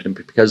size, and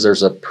because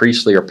there's a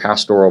priestly or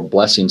pastoral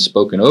blessing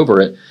spoken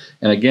over it.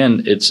 And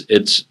again, it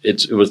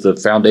was the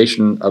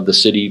foundation of the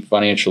city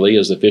financially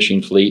as the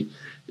fishing fleet.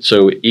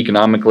 So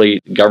economically,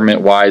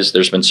 government-wise,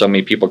 there's been so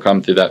many people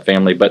come through that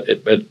family, but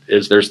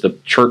there's the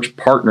church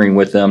partnering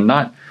with them,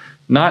 not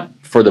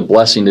for the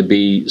blessing to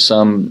be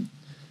some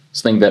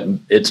thing that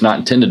it's not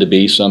intended to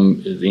be.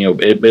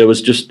 It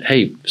was just,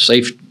 hey,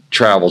 safe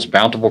travels,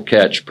 bountiful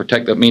catch,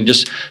 protect them. I mean,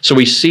 just so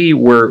we see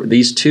where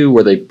these two,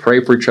 where they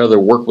pray for each other,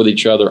 work with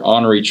each other,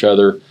 honor each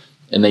other,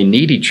 and they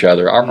need each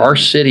other. Our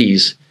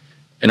cities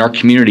and our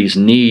communities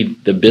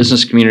need the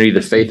business community,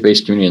 the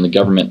faith-based community, and the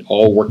government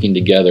all working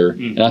together.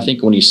 And I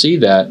think when you see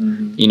that,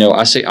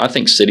 I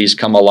think cities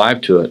come alive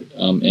to it.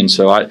 And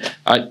so I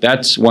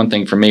that's one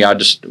thing for me.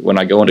 When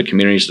I go into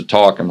communities to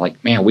talk, I'm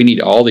like, man, we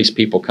need all these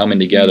people coming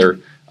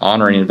together,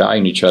 honoring and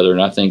valuing each other.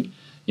 And I think,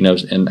 and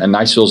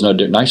Niceville's no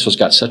different. Niceville's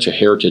got such a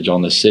heritage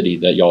on the city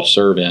that y'all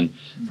serve in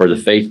for the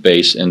faith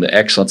base and the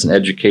excellence in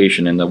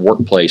education and the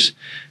workplace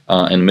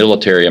and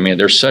military. I mean,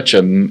 there's such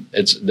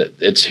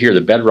it's here,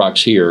 the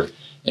bedrock's here.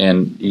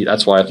 And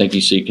that's why I think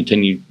you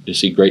continue to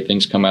see great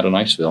things come out of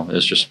Niceville.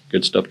 It's just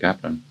good stuff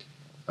happening.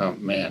 Oh,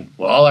 man.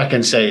 Well, all I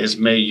can say is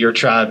may your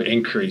tribe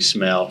increase,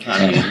 Mel.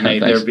 I mean, may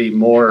there be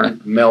more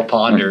Mel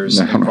Ponders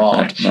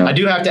involved. No. I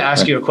do have to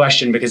ask you a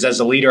question because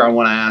as a leader, I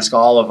want to ask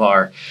all of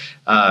our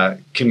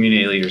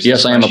community leaders.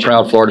 Yes, I am a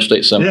proud Florida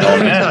State Seminole.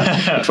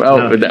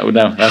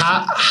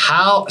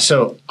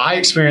 So I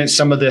experienced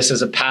some of this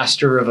as a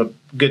pastor of a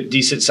good,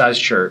 decent-sized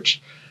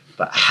church.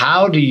 But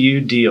how do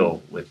you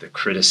deal with the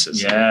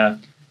criticism? Yeah.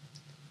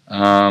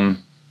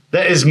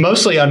 That is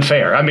mostly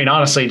unfair. I mean,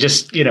 honestly,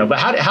 just but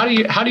how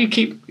do you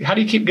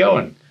keep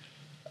going?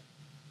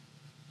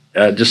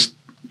 Just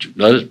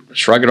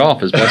shrug it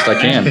off as best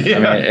I can. Yeah.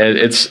 I mean,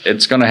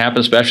 it's going to happen,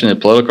 especially in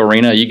the political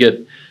arena. You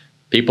get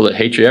people that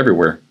hate you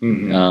everywhere.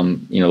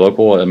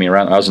 Local. I mean,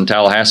 I was in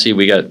Tallahassee.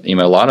 We got a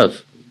lot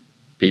of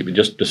people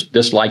just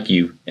dislike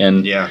you,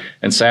 and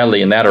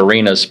sadly in that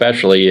arena,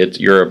 especially,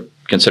 you're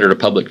considered a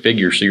public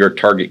figure, so you're a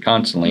target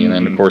constantly. And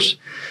then of course,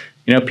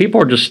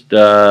 people are just,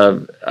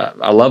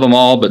 I love them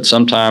all, but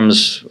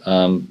sometimes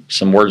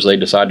some words they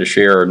decide to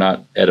share are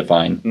not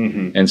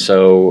edifying. And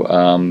so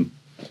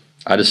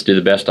I just do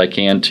the best I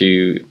can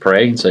to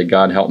pray and say,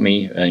 God, help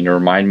me and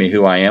remind me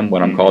who I am,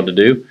 what I'm called to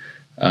do.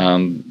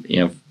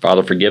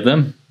 Father, forgive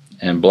them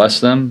and bless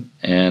them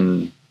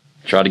and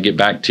try to get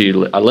back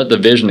to, I let the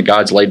vision that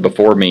God's laid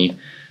before me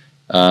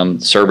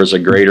serve as a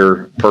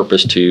greater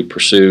purpose to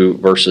pursue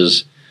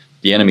versus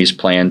the enemy's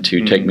plan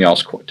to take me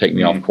off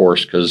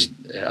course, because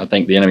I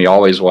think the enemy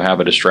always will have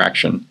a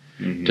distraction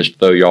to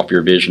throw you off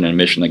your vision and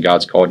mission that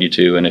God's called you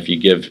to. And if you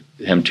give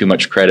him too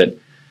much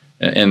credit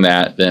in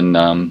that, then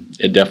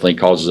it definitely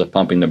causes a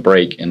pumping the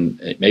brake. And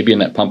maybe in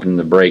that pumping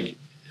the brake,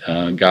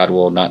 God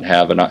will not may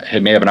have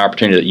an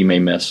opportunity that you may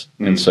miss.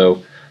 And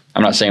so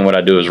I'm not saying what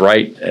I do is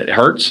right. It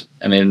hurts.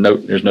 I mean,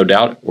 there's no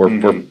doubt.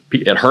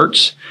 It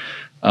hurts.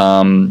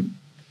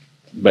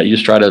 But you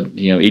just try to,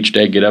 each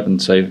day get up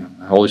and say,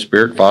 Holy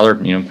Spirit, Father,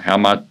 how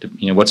am I,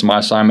 what's my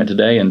assignment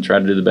today, and try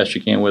to do the best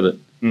you can with it.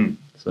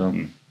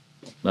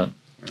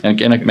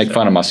 And make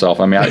fun of myself.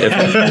 I mean,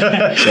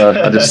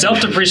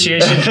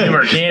 self-depreciation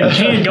humor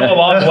can go a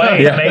long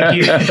way to make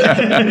you.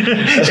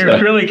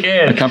 It really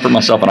can. I comfort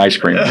myself in ice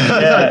cream.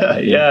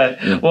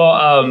 Yeah.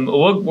 Well,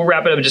 we'll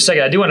wrap it up in just a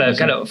second. I do want to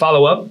kind of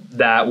follow up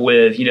that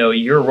with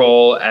your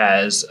role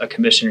as a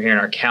commissioner here in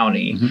our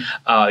county.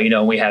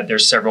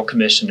 There's several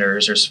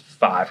commissioners. There's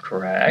 5,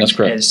 correct? That's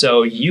correct. And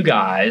so you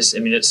guys, I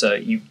mean,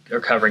 you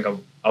are covering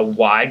a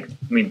wide.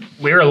 I mean,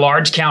 we're a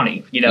large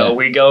county.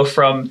 We go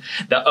from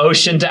the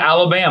ocean to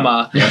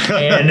Alabama,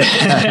 and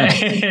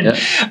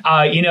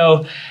I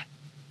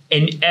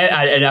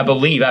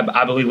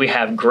believe we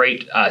have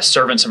great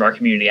servants of our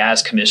community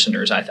as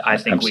commissioners. I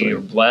think Absolutely. We are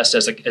blessed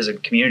as a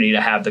community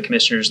to have the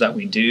commissioners that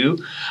we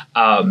do.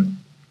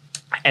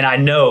 And I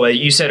know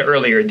you said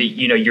earlier that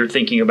you're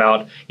thinking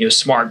about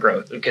smart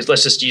growth, because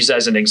let's just use that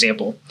as an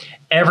example.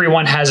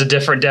 Everyone has a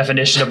different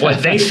definition of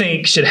what they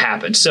think should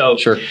happen. So,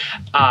 sure.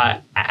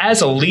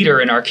 As a leader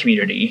in our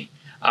community,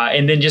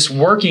 and then just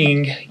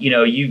working,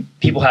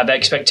 people have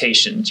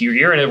expectations.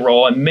 You're in a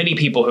role, and many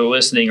people who are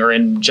listening are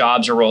in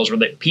jobs or roles where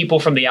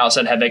people from the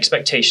outside have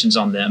expectations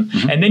on them.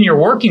 Mm-hmm. And then you're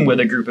working with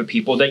a group of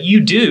people that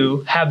you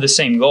do have the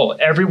same goal.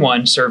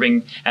 Everyone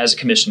serving as a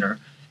commissioner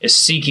is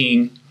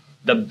seeking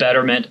the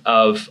betterment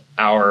of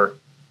our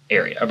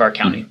area, of our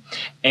county.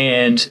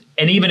 Mm-hmm.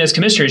 And even as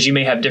commissioners, you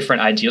may have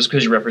different ideals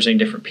because you're representing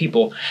different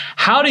people.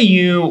 How do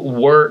you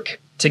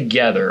work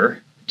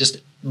together, just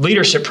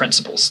leadership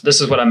principles? This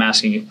is what I'm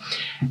asking you.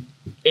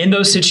 In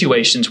those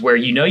situations where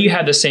you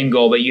have the same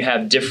goal, but you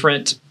have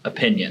different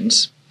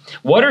opinions,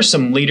 what are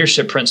some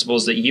leadership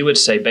principles that you would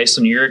say, based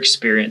on your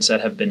experience,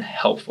 that have been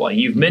helpful?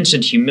 You've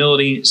mentioned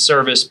humility,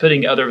 service,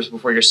 putting others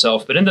before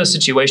yourself, but in those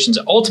situations,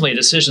 ultimately a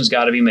decision's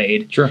got to be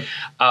made. Sure.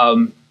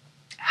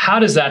 How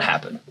does that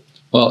happen?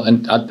 Well,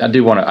 and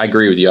I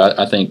agree with you.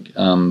 I think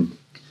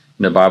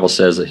the Bible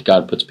says that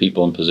God puts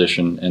people in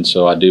position, and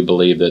so I do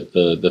believe that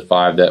the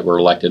 5 that were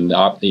elected,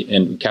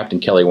 and Captain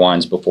Kelly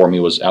Wines before me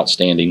was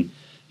outstanding.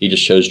 He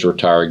just chose to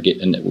retire,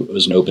 and it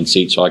was an open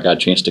seat, so I got a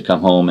chance to come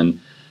home and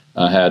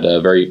had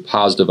a very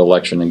positive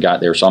election and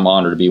got there. So I'm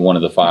honored to be one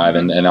of the 5,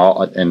 and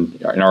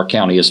our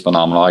county is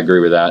phenomenal. I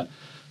agree with that.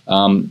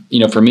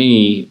 For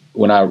me,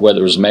 whether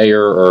it was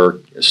mayor or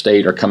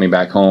state or coming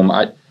back home,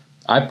 I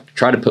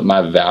try to put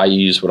my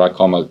values, what I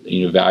call my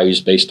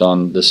values, based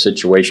on the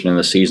situation and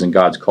the season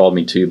God's called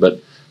me to.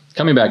 But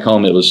coming back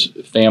home, it was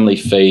family,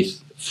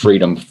 faith,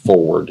 freedom,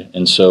 forward.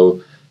 And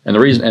so, and the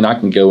reason, and I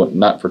can go,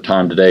 not for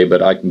time today,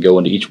 but I can go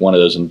into each one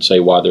of those and say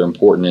why they're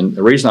important. And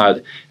the reason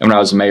when I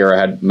was mayor, I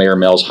had Mayor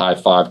Mel's high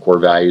 5 core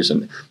values.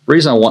 And the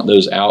reason I want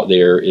those out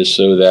there is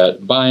so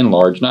that by and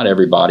large, not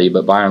everybody,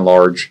 but by and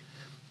large,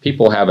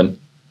 people have an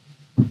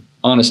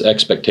honest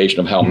expectation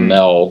of how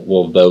Mel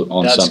will vote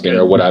on something,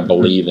 or what I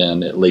believe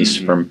in, at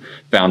least from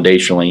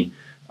foundationally.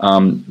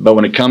 But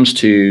when it comes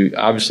to,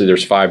 obviously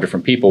there's 5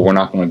 different people, we're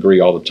not going to agree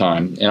all the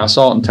time. And I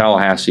saw it in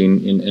Tallahassee,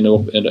 and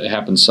it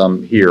happens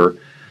some here.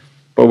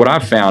 But what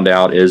I've found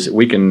out is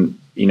we can,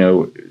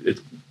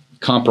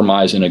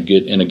 compromise in a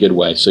good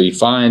way. So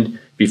if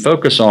you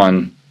focus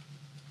on,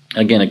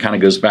 again, it kind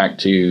of goes back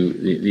to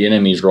the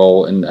enemy's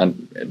role,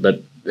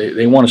 but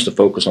they want us to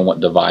focus on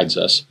what divides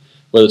us,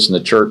 whether it's in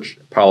the church,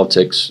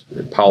 politics,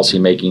 policy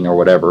making, or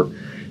whatever.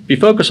 If you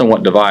focus on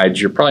what divides,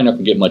 you're probably not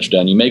going to get much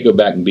done. You may go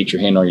back and beat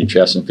your hand on your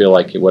chest and feel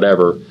like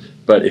whatever,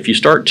 but if you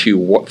start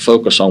to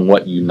focus on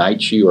what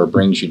unites you or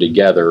brings you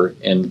together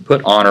and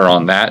put honor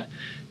on that,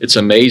 it's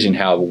amazing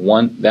how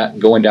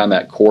going down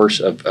that course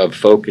of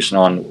focusing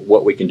on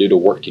what we can do to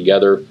work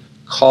together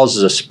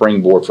causes a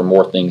springboard for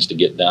more things to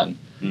get done.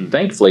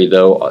 Thankfully,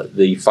 though,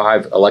 the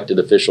 5 elected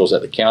officials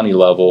at the county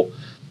level,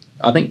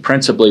 I think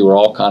principally we're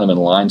all kind of in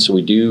line, so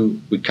we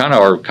kind of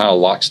are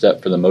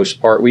lockstep for the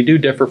most part. We do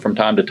differ from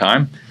time to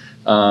time,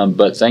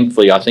 but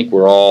thankfully I think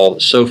we're all,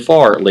 so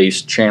far at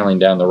least, channeling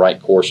down the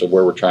right course of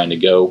where we're trying to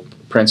go,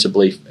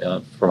 principally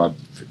from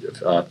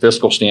a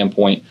fiscal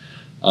standpoint,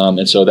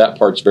 and so that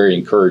part's very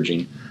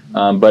encouraging.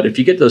 But if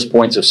you get those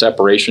points of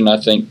separation,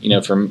 I think,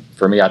 for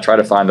me, I try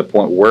to find the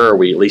point where are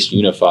we at least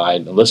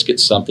unified, and let's get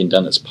something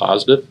done that's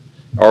positive,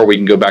 or we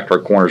can go back to our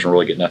corners and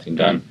really get nothing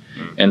done.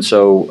 And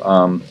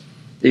so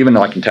even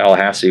like in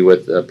Tallahassee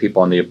with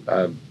people on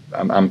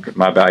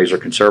my values are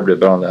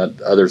conservative, but on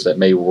the others that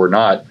were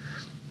not,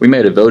 we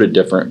may have voted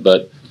different,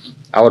 but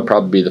I would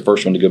probably be the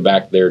first one to go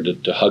back there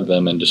to hug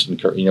them and just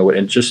encourage,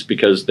 and just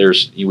because at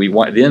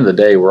the end of the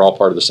day, we're all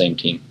part of the same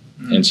team.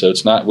 And so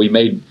it's not, we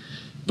may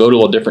vote a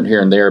little different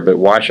here and there, but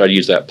why should I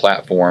use that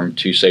platform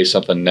to say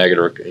something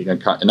negative?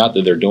 Not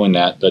that they're doing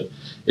that, but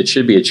it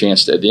should be a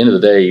chance to, at the end of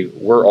the day,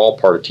 we're all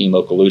part of Team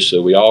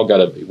Okaloosa. We all got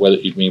to,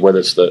 whether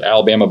it's the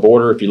Alabama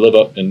border, if you live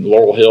up in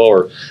Laurel Hill,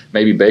 or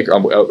maybe Baker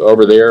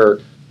over there,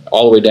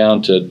 all the way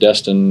down to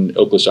Destin,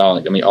 Okaloosa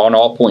Island. I mean, on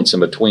all points in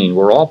between,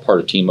 we're all part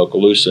of Team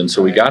Okaloosa, and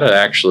so we got to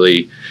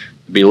actually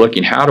be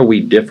looking, how do we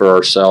differ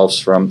ourselves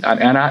from,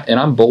 and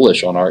I'm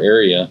bullish on our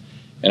area,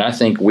 and I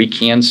think we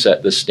can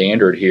set the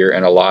standard here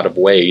in a lot of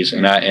ways,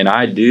 and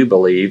I do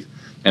believe,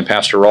 and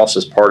Pastor Ross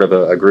is part of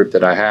a group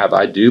that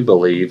I do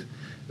believe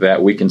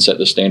that we can set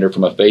the standard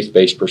from a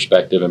faith-based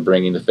perspective and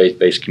bringing the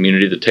faith-based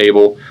community to the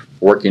table,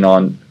 working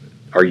on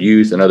our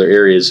youth and other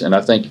areas. And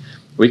I think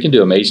we can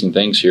do amazing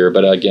things here.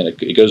 But again,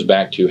 it goes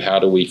back to how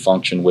do we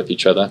function with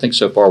each other. I think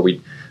so far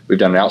we've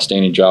done an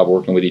outstanding job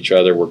working with each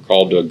other. We're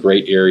called to a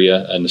great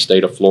area in the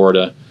state of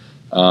Florida.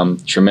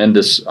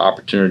 Tremendous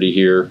opportunity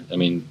here. I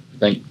mean,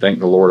 thank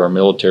the Lord our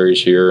military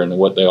is here and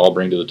what they all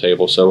bring to the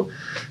table. So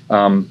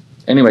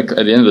anyway,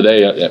 at the end of the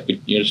day,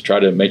 we just try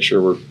to make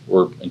sure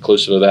we're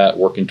inclusive of that,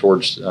 working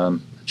towards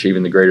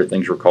achieving the greater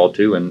things we're called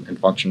to and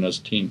function as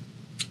a team.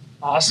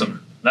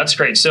 Awesome. That's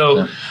great.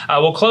 So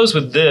we'll close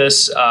with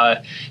this.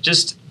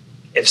 Just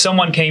if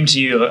someone came to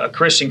you, a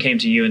Christian came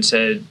to you and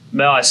said,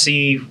 Mel, I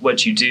see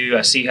what you do.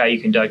 I see how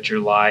you conduct your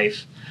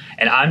life.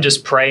 And I'm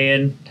just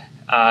praying.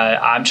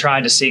 I'm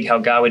trying to see how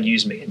God would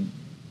use me in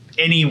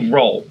any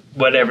role,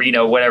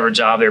 whatever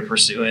job they're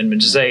pursuing. But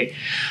just say,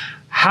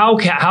 how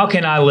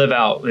can I live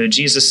out?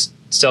 Jesus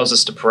tells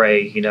us to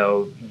pray,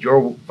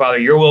 your Father,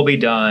 your will be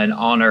done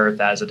on earth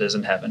as it is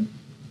in heaven.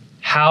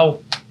 How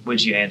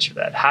would you answer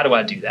that? How do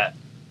I do that?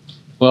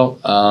 Well,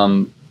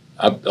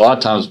 a lot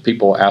of times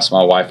people ask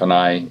my wife and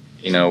I,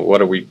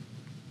 what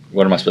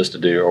am I supposed to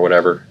do or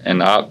whatever?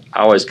 And I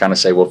always kind of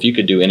say, well, if you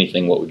could do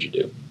anything, what would you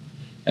do?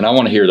 And I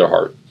want to hear their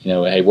heart.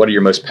 Hey, what are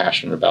you most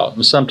passionate about?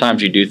 And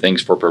sometimes you do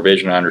things for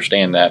provision. I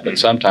understand that. But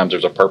sometimes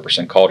there's a purpose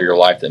and call to your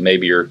life that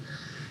maybe you're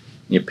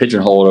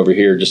pigeonholed over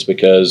here just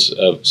because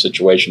of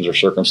situations or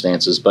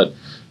circumstances. But,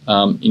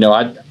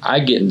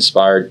 I get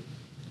inspired.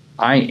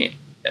 I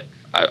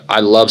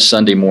love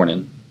Sunday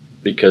morning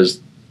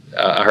because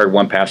I heard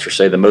one pastor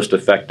say the most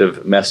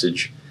effective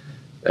message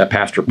a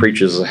pastor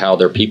preaches is how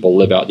their people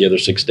live out the other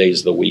 6 days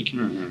of the week.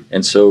 Mm-hmm.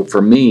 And so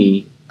for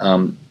me,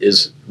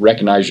 is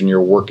recognizing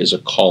your work as a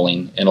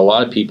calling. And a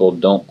lot of people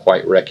don't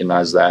quite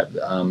recognize that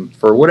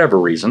for whatever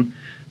reason.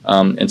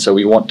 And so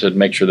we want to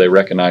make sure they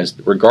recognize,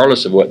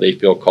 regardless of what they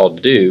feel called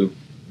to do,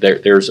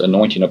 there's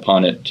anointing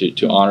upon it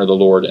to honor the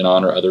Lord and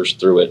honor others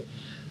through it.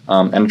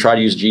 And try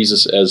to use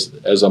Jesus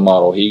as a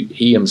model.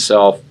 He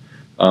himself,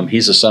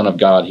 he's the Son of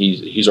God.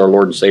 He's our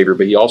Lord and Savior,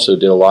 but he also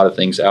did a lot of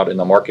things out in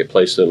the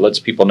marketplace that lets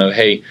people know,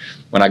 hey,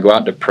 when I go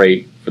out to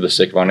pray for the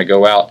sick, when I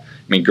go out,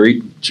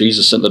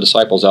 Jesus sent the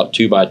disciples out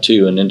 2 by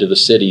 2 and into the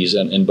cities,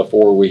 and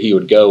before he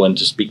would go and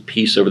to speak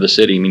peace over the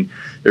city.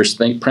 There's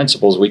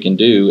principles we can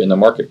do in the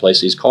marketplace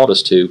he's called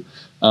us to.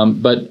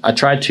 But I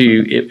try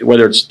to,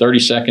 whether it's 30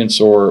 seconds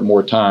or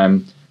more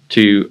time,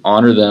 to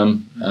honor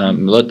them,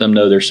 let them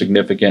know they're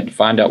significant,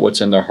 find out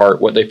what's in their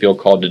heart, what they feel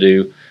called to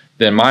do.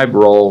 Then my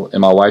role and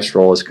my wife's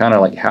role is kind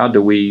of like, how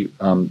do we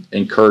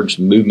encourage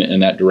movement in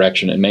that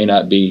direction? It may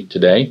not be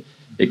today.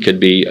 It could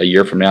be a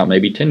year from now,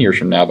 maybe 10 years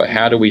from now. But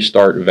how do we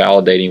start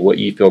validating what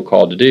you feel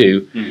called to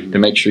do to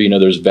make sure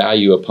there's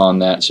value upon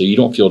that, so you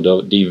don't feel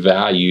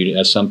devalued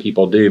as some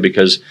people do,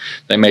 because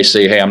they may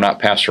say, hey, I'm not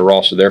Pastor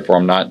Ross, so therefore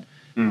I'm not,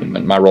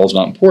 my role's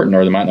not important,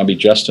 or there might not be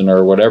Justin,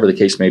 or whatever the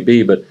case may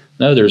be. But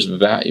no, there's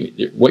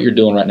value. What you're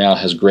doing right now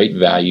has great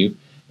value.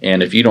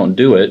 And if you don't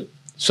do it,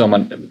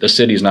 the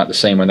city's not the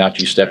same without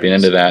you stepping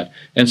into that.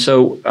 And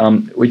so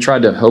we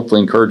tried to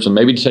hopefully encourage them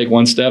maybe to take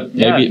one step,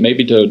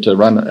 maybe to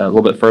run a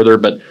little bit further.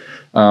 But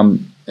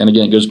and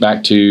again, it goes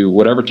back to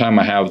whatever time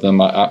I have them.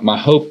 My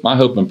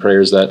hope and prayer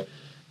is that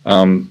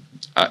I'm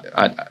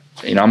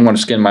going to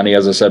skin my knee,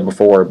 as I said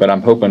before, but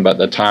I'm hoping by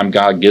the time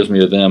God gives me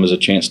to them is a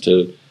chance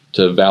to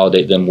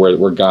validate them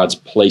where God's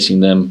placing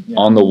them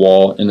on the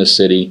wall in the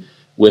city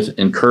with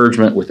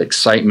encouragement, with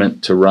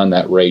excitement to run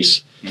that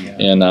race. Yeah.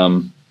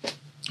 And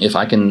if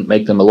I can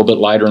make them a little bit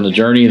lighter in the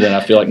journey, then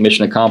I feel like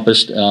mission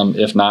accomplished.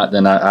 If not,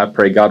 then I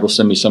pray God will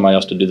send me somebody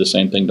else to do the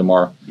same thing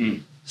tomorrow.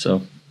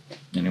 So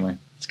anyway.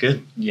 It's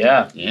good.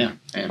 Yeah.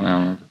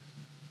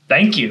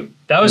 Thank you.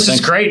 That was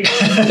just great.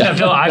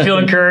 I feel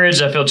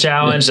encouraged. I feel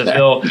challenged. I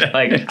feel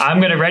like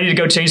I'm ready to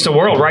go change the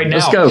world right now.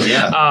 Let's go.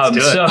 Yeah. I'm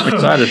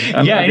excited.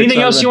 Anything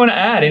else you want to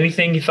add?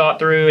 Anything you thought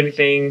through?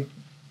 Anything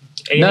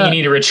you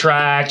need to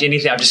retract?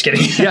 Anything? I'm just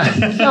kidding.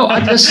 No,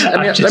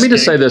 let me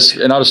just say this,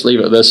 and I'll just leave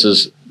it with this: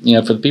 is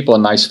for the people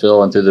in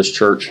Niceville and through this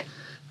church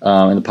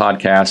and the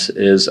podcast,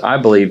 is I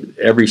believe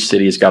every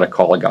city has got a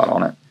call of God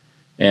on it.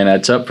 And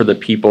it's up for the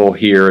people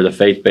here, the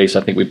faith base.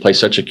 I think we play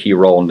such a key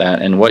role in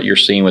that. And what you're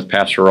seeing with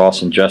Pastor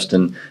Ross and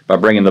Justin by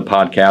bringing the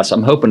podcast,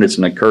 I'm hoping it's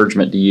an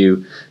encouragement to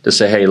you to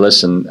say, hey,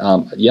 listen,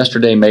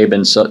 yesterday may have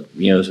been a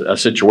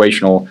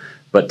situational,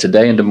 But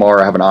today and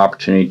tomorrow I have an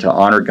opportunity to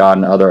honor God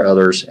and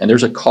others. And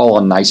there's a call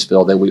on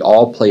Niceville that we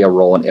all play a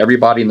role in.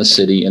 Everybody in the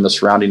city, in the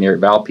surrounding area,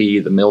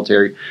 Valpy, the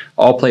military,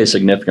 all play a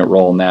significant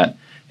role in that.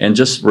 And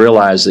just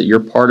realize that you're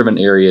part of an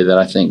area that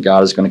I think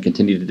God is going to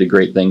continue to do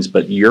great things,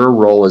 but your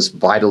role is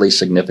vitally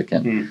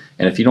significant. And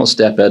if you don't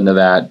step into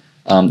that,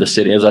 the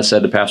city, as I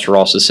said to Pastor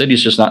Ross, the city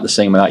is just not the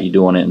same without you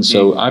doing it. And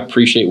so I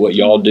appreciate what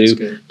y'all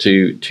do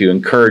to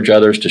encourage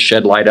others, to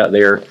shed light out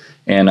there.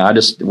 And I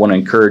just want to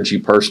encourage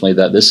you personally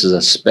that this is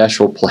a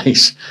special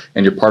place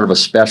and you're part of a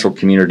special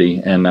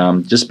community.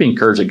 And just be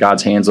encouraged that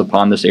God's hands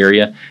upon this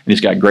area, and He's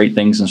got great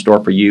things in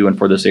store for you and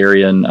for this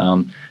area.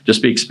 And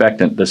just be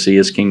expectant to see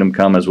His kingdom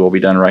come as will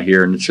be done right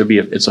here. And it should be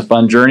it's a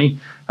fun journey.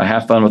 I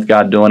have fun with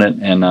God doing it.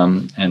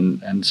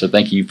 And so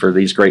thank you for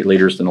these great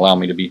leaders and allow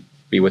me to be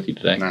with you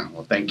today.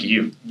 Well, thank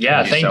you.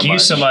 Yeah, thank you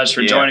so much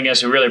for joining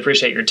us. We really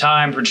appreciate your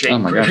time,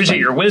 appreciate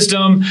your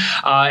wisdom,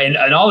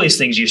 and all these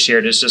things you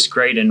shared. It's just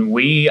great, and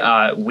we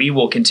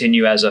will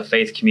continue as a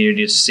faith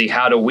community to see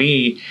how do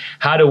we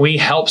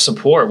help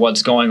support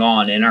what's going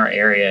on in our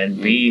area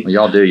and be.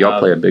 Y'all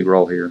play a big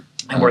role here.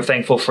 And we're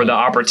thankful for the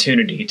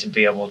opportunity to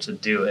be able to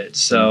do it.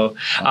 So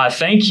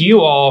thank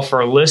you all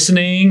for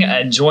listening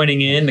and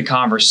joining in the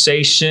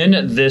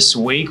conversation this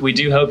week. We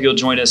do hope you'll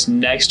join us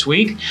next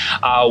week.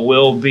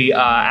 We'll be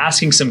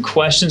asking some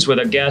questions with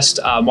our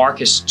guest,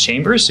 Marcus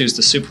Chambers, who's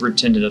the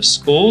superintendent of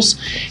schools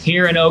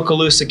here in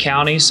Okaloosa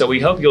County. So we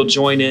hope you'll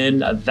join in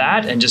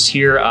that and just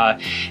hear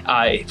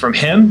from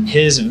him,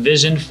 his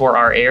vision for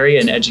our area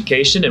and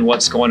education and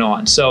what's going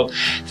on. So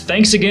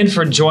thanks again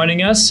for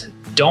joining us.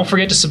 Don't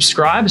forget to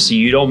subscribe so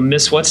you don't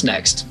miss what's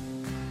next.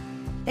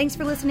 Thanks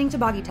for listening to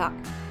Boggy Talk.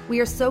 We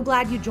are so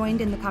glad you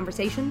joined in the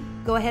conversation.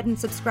 Go ahead and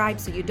subscribe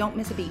so you don't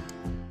miss a beat.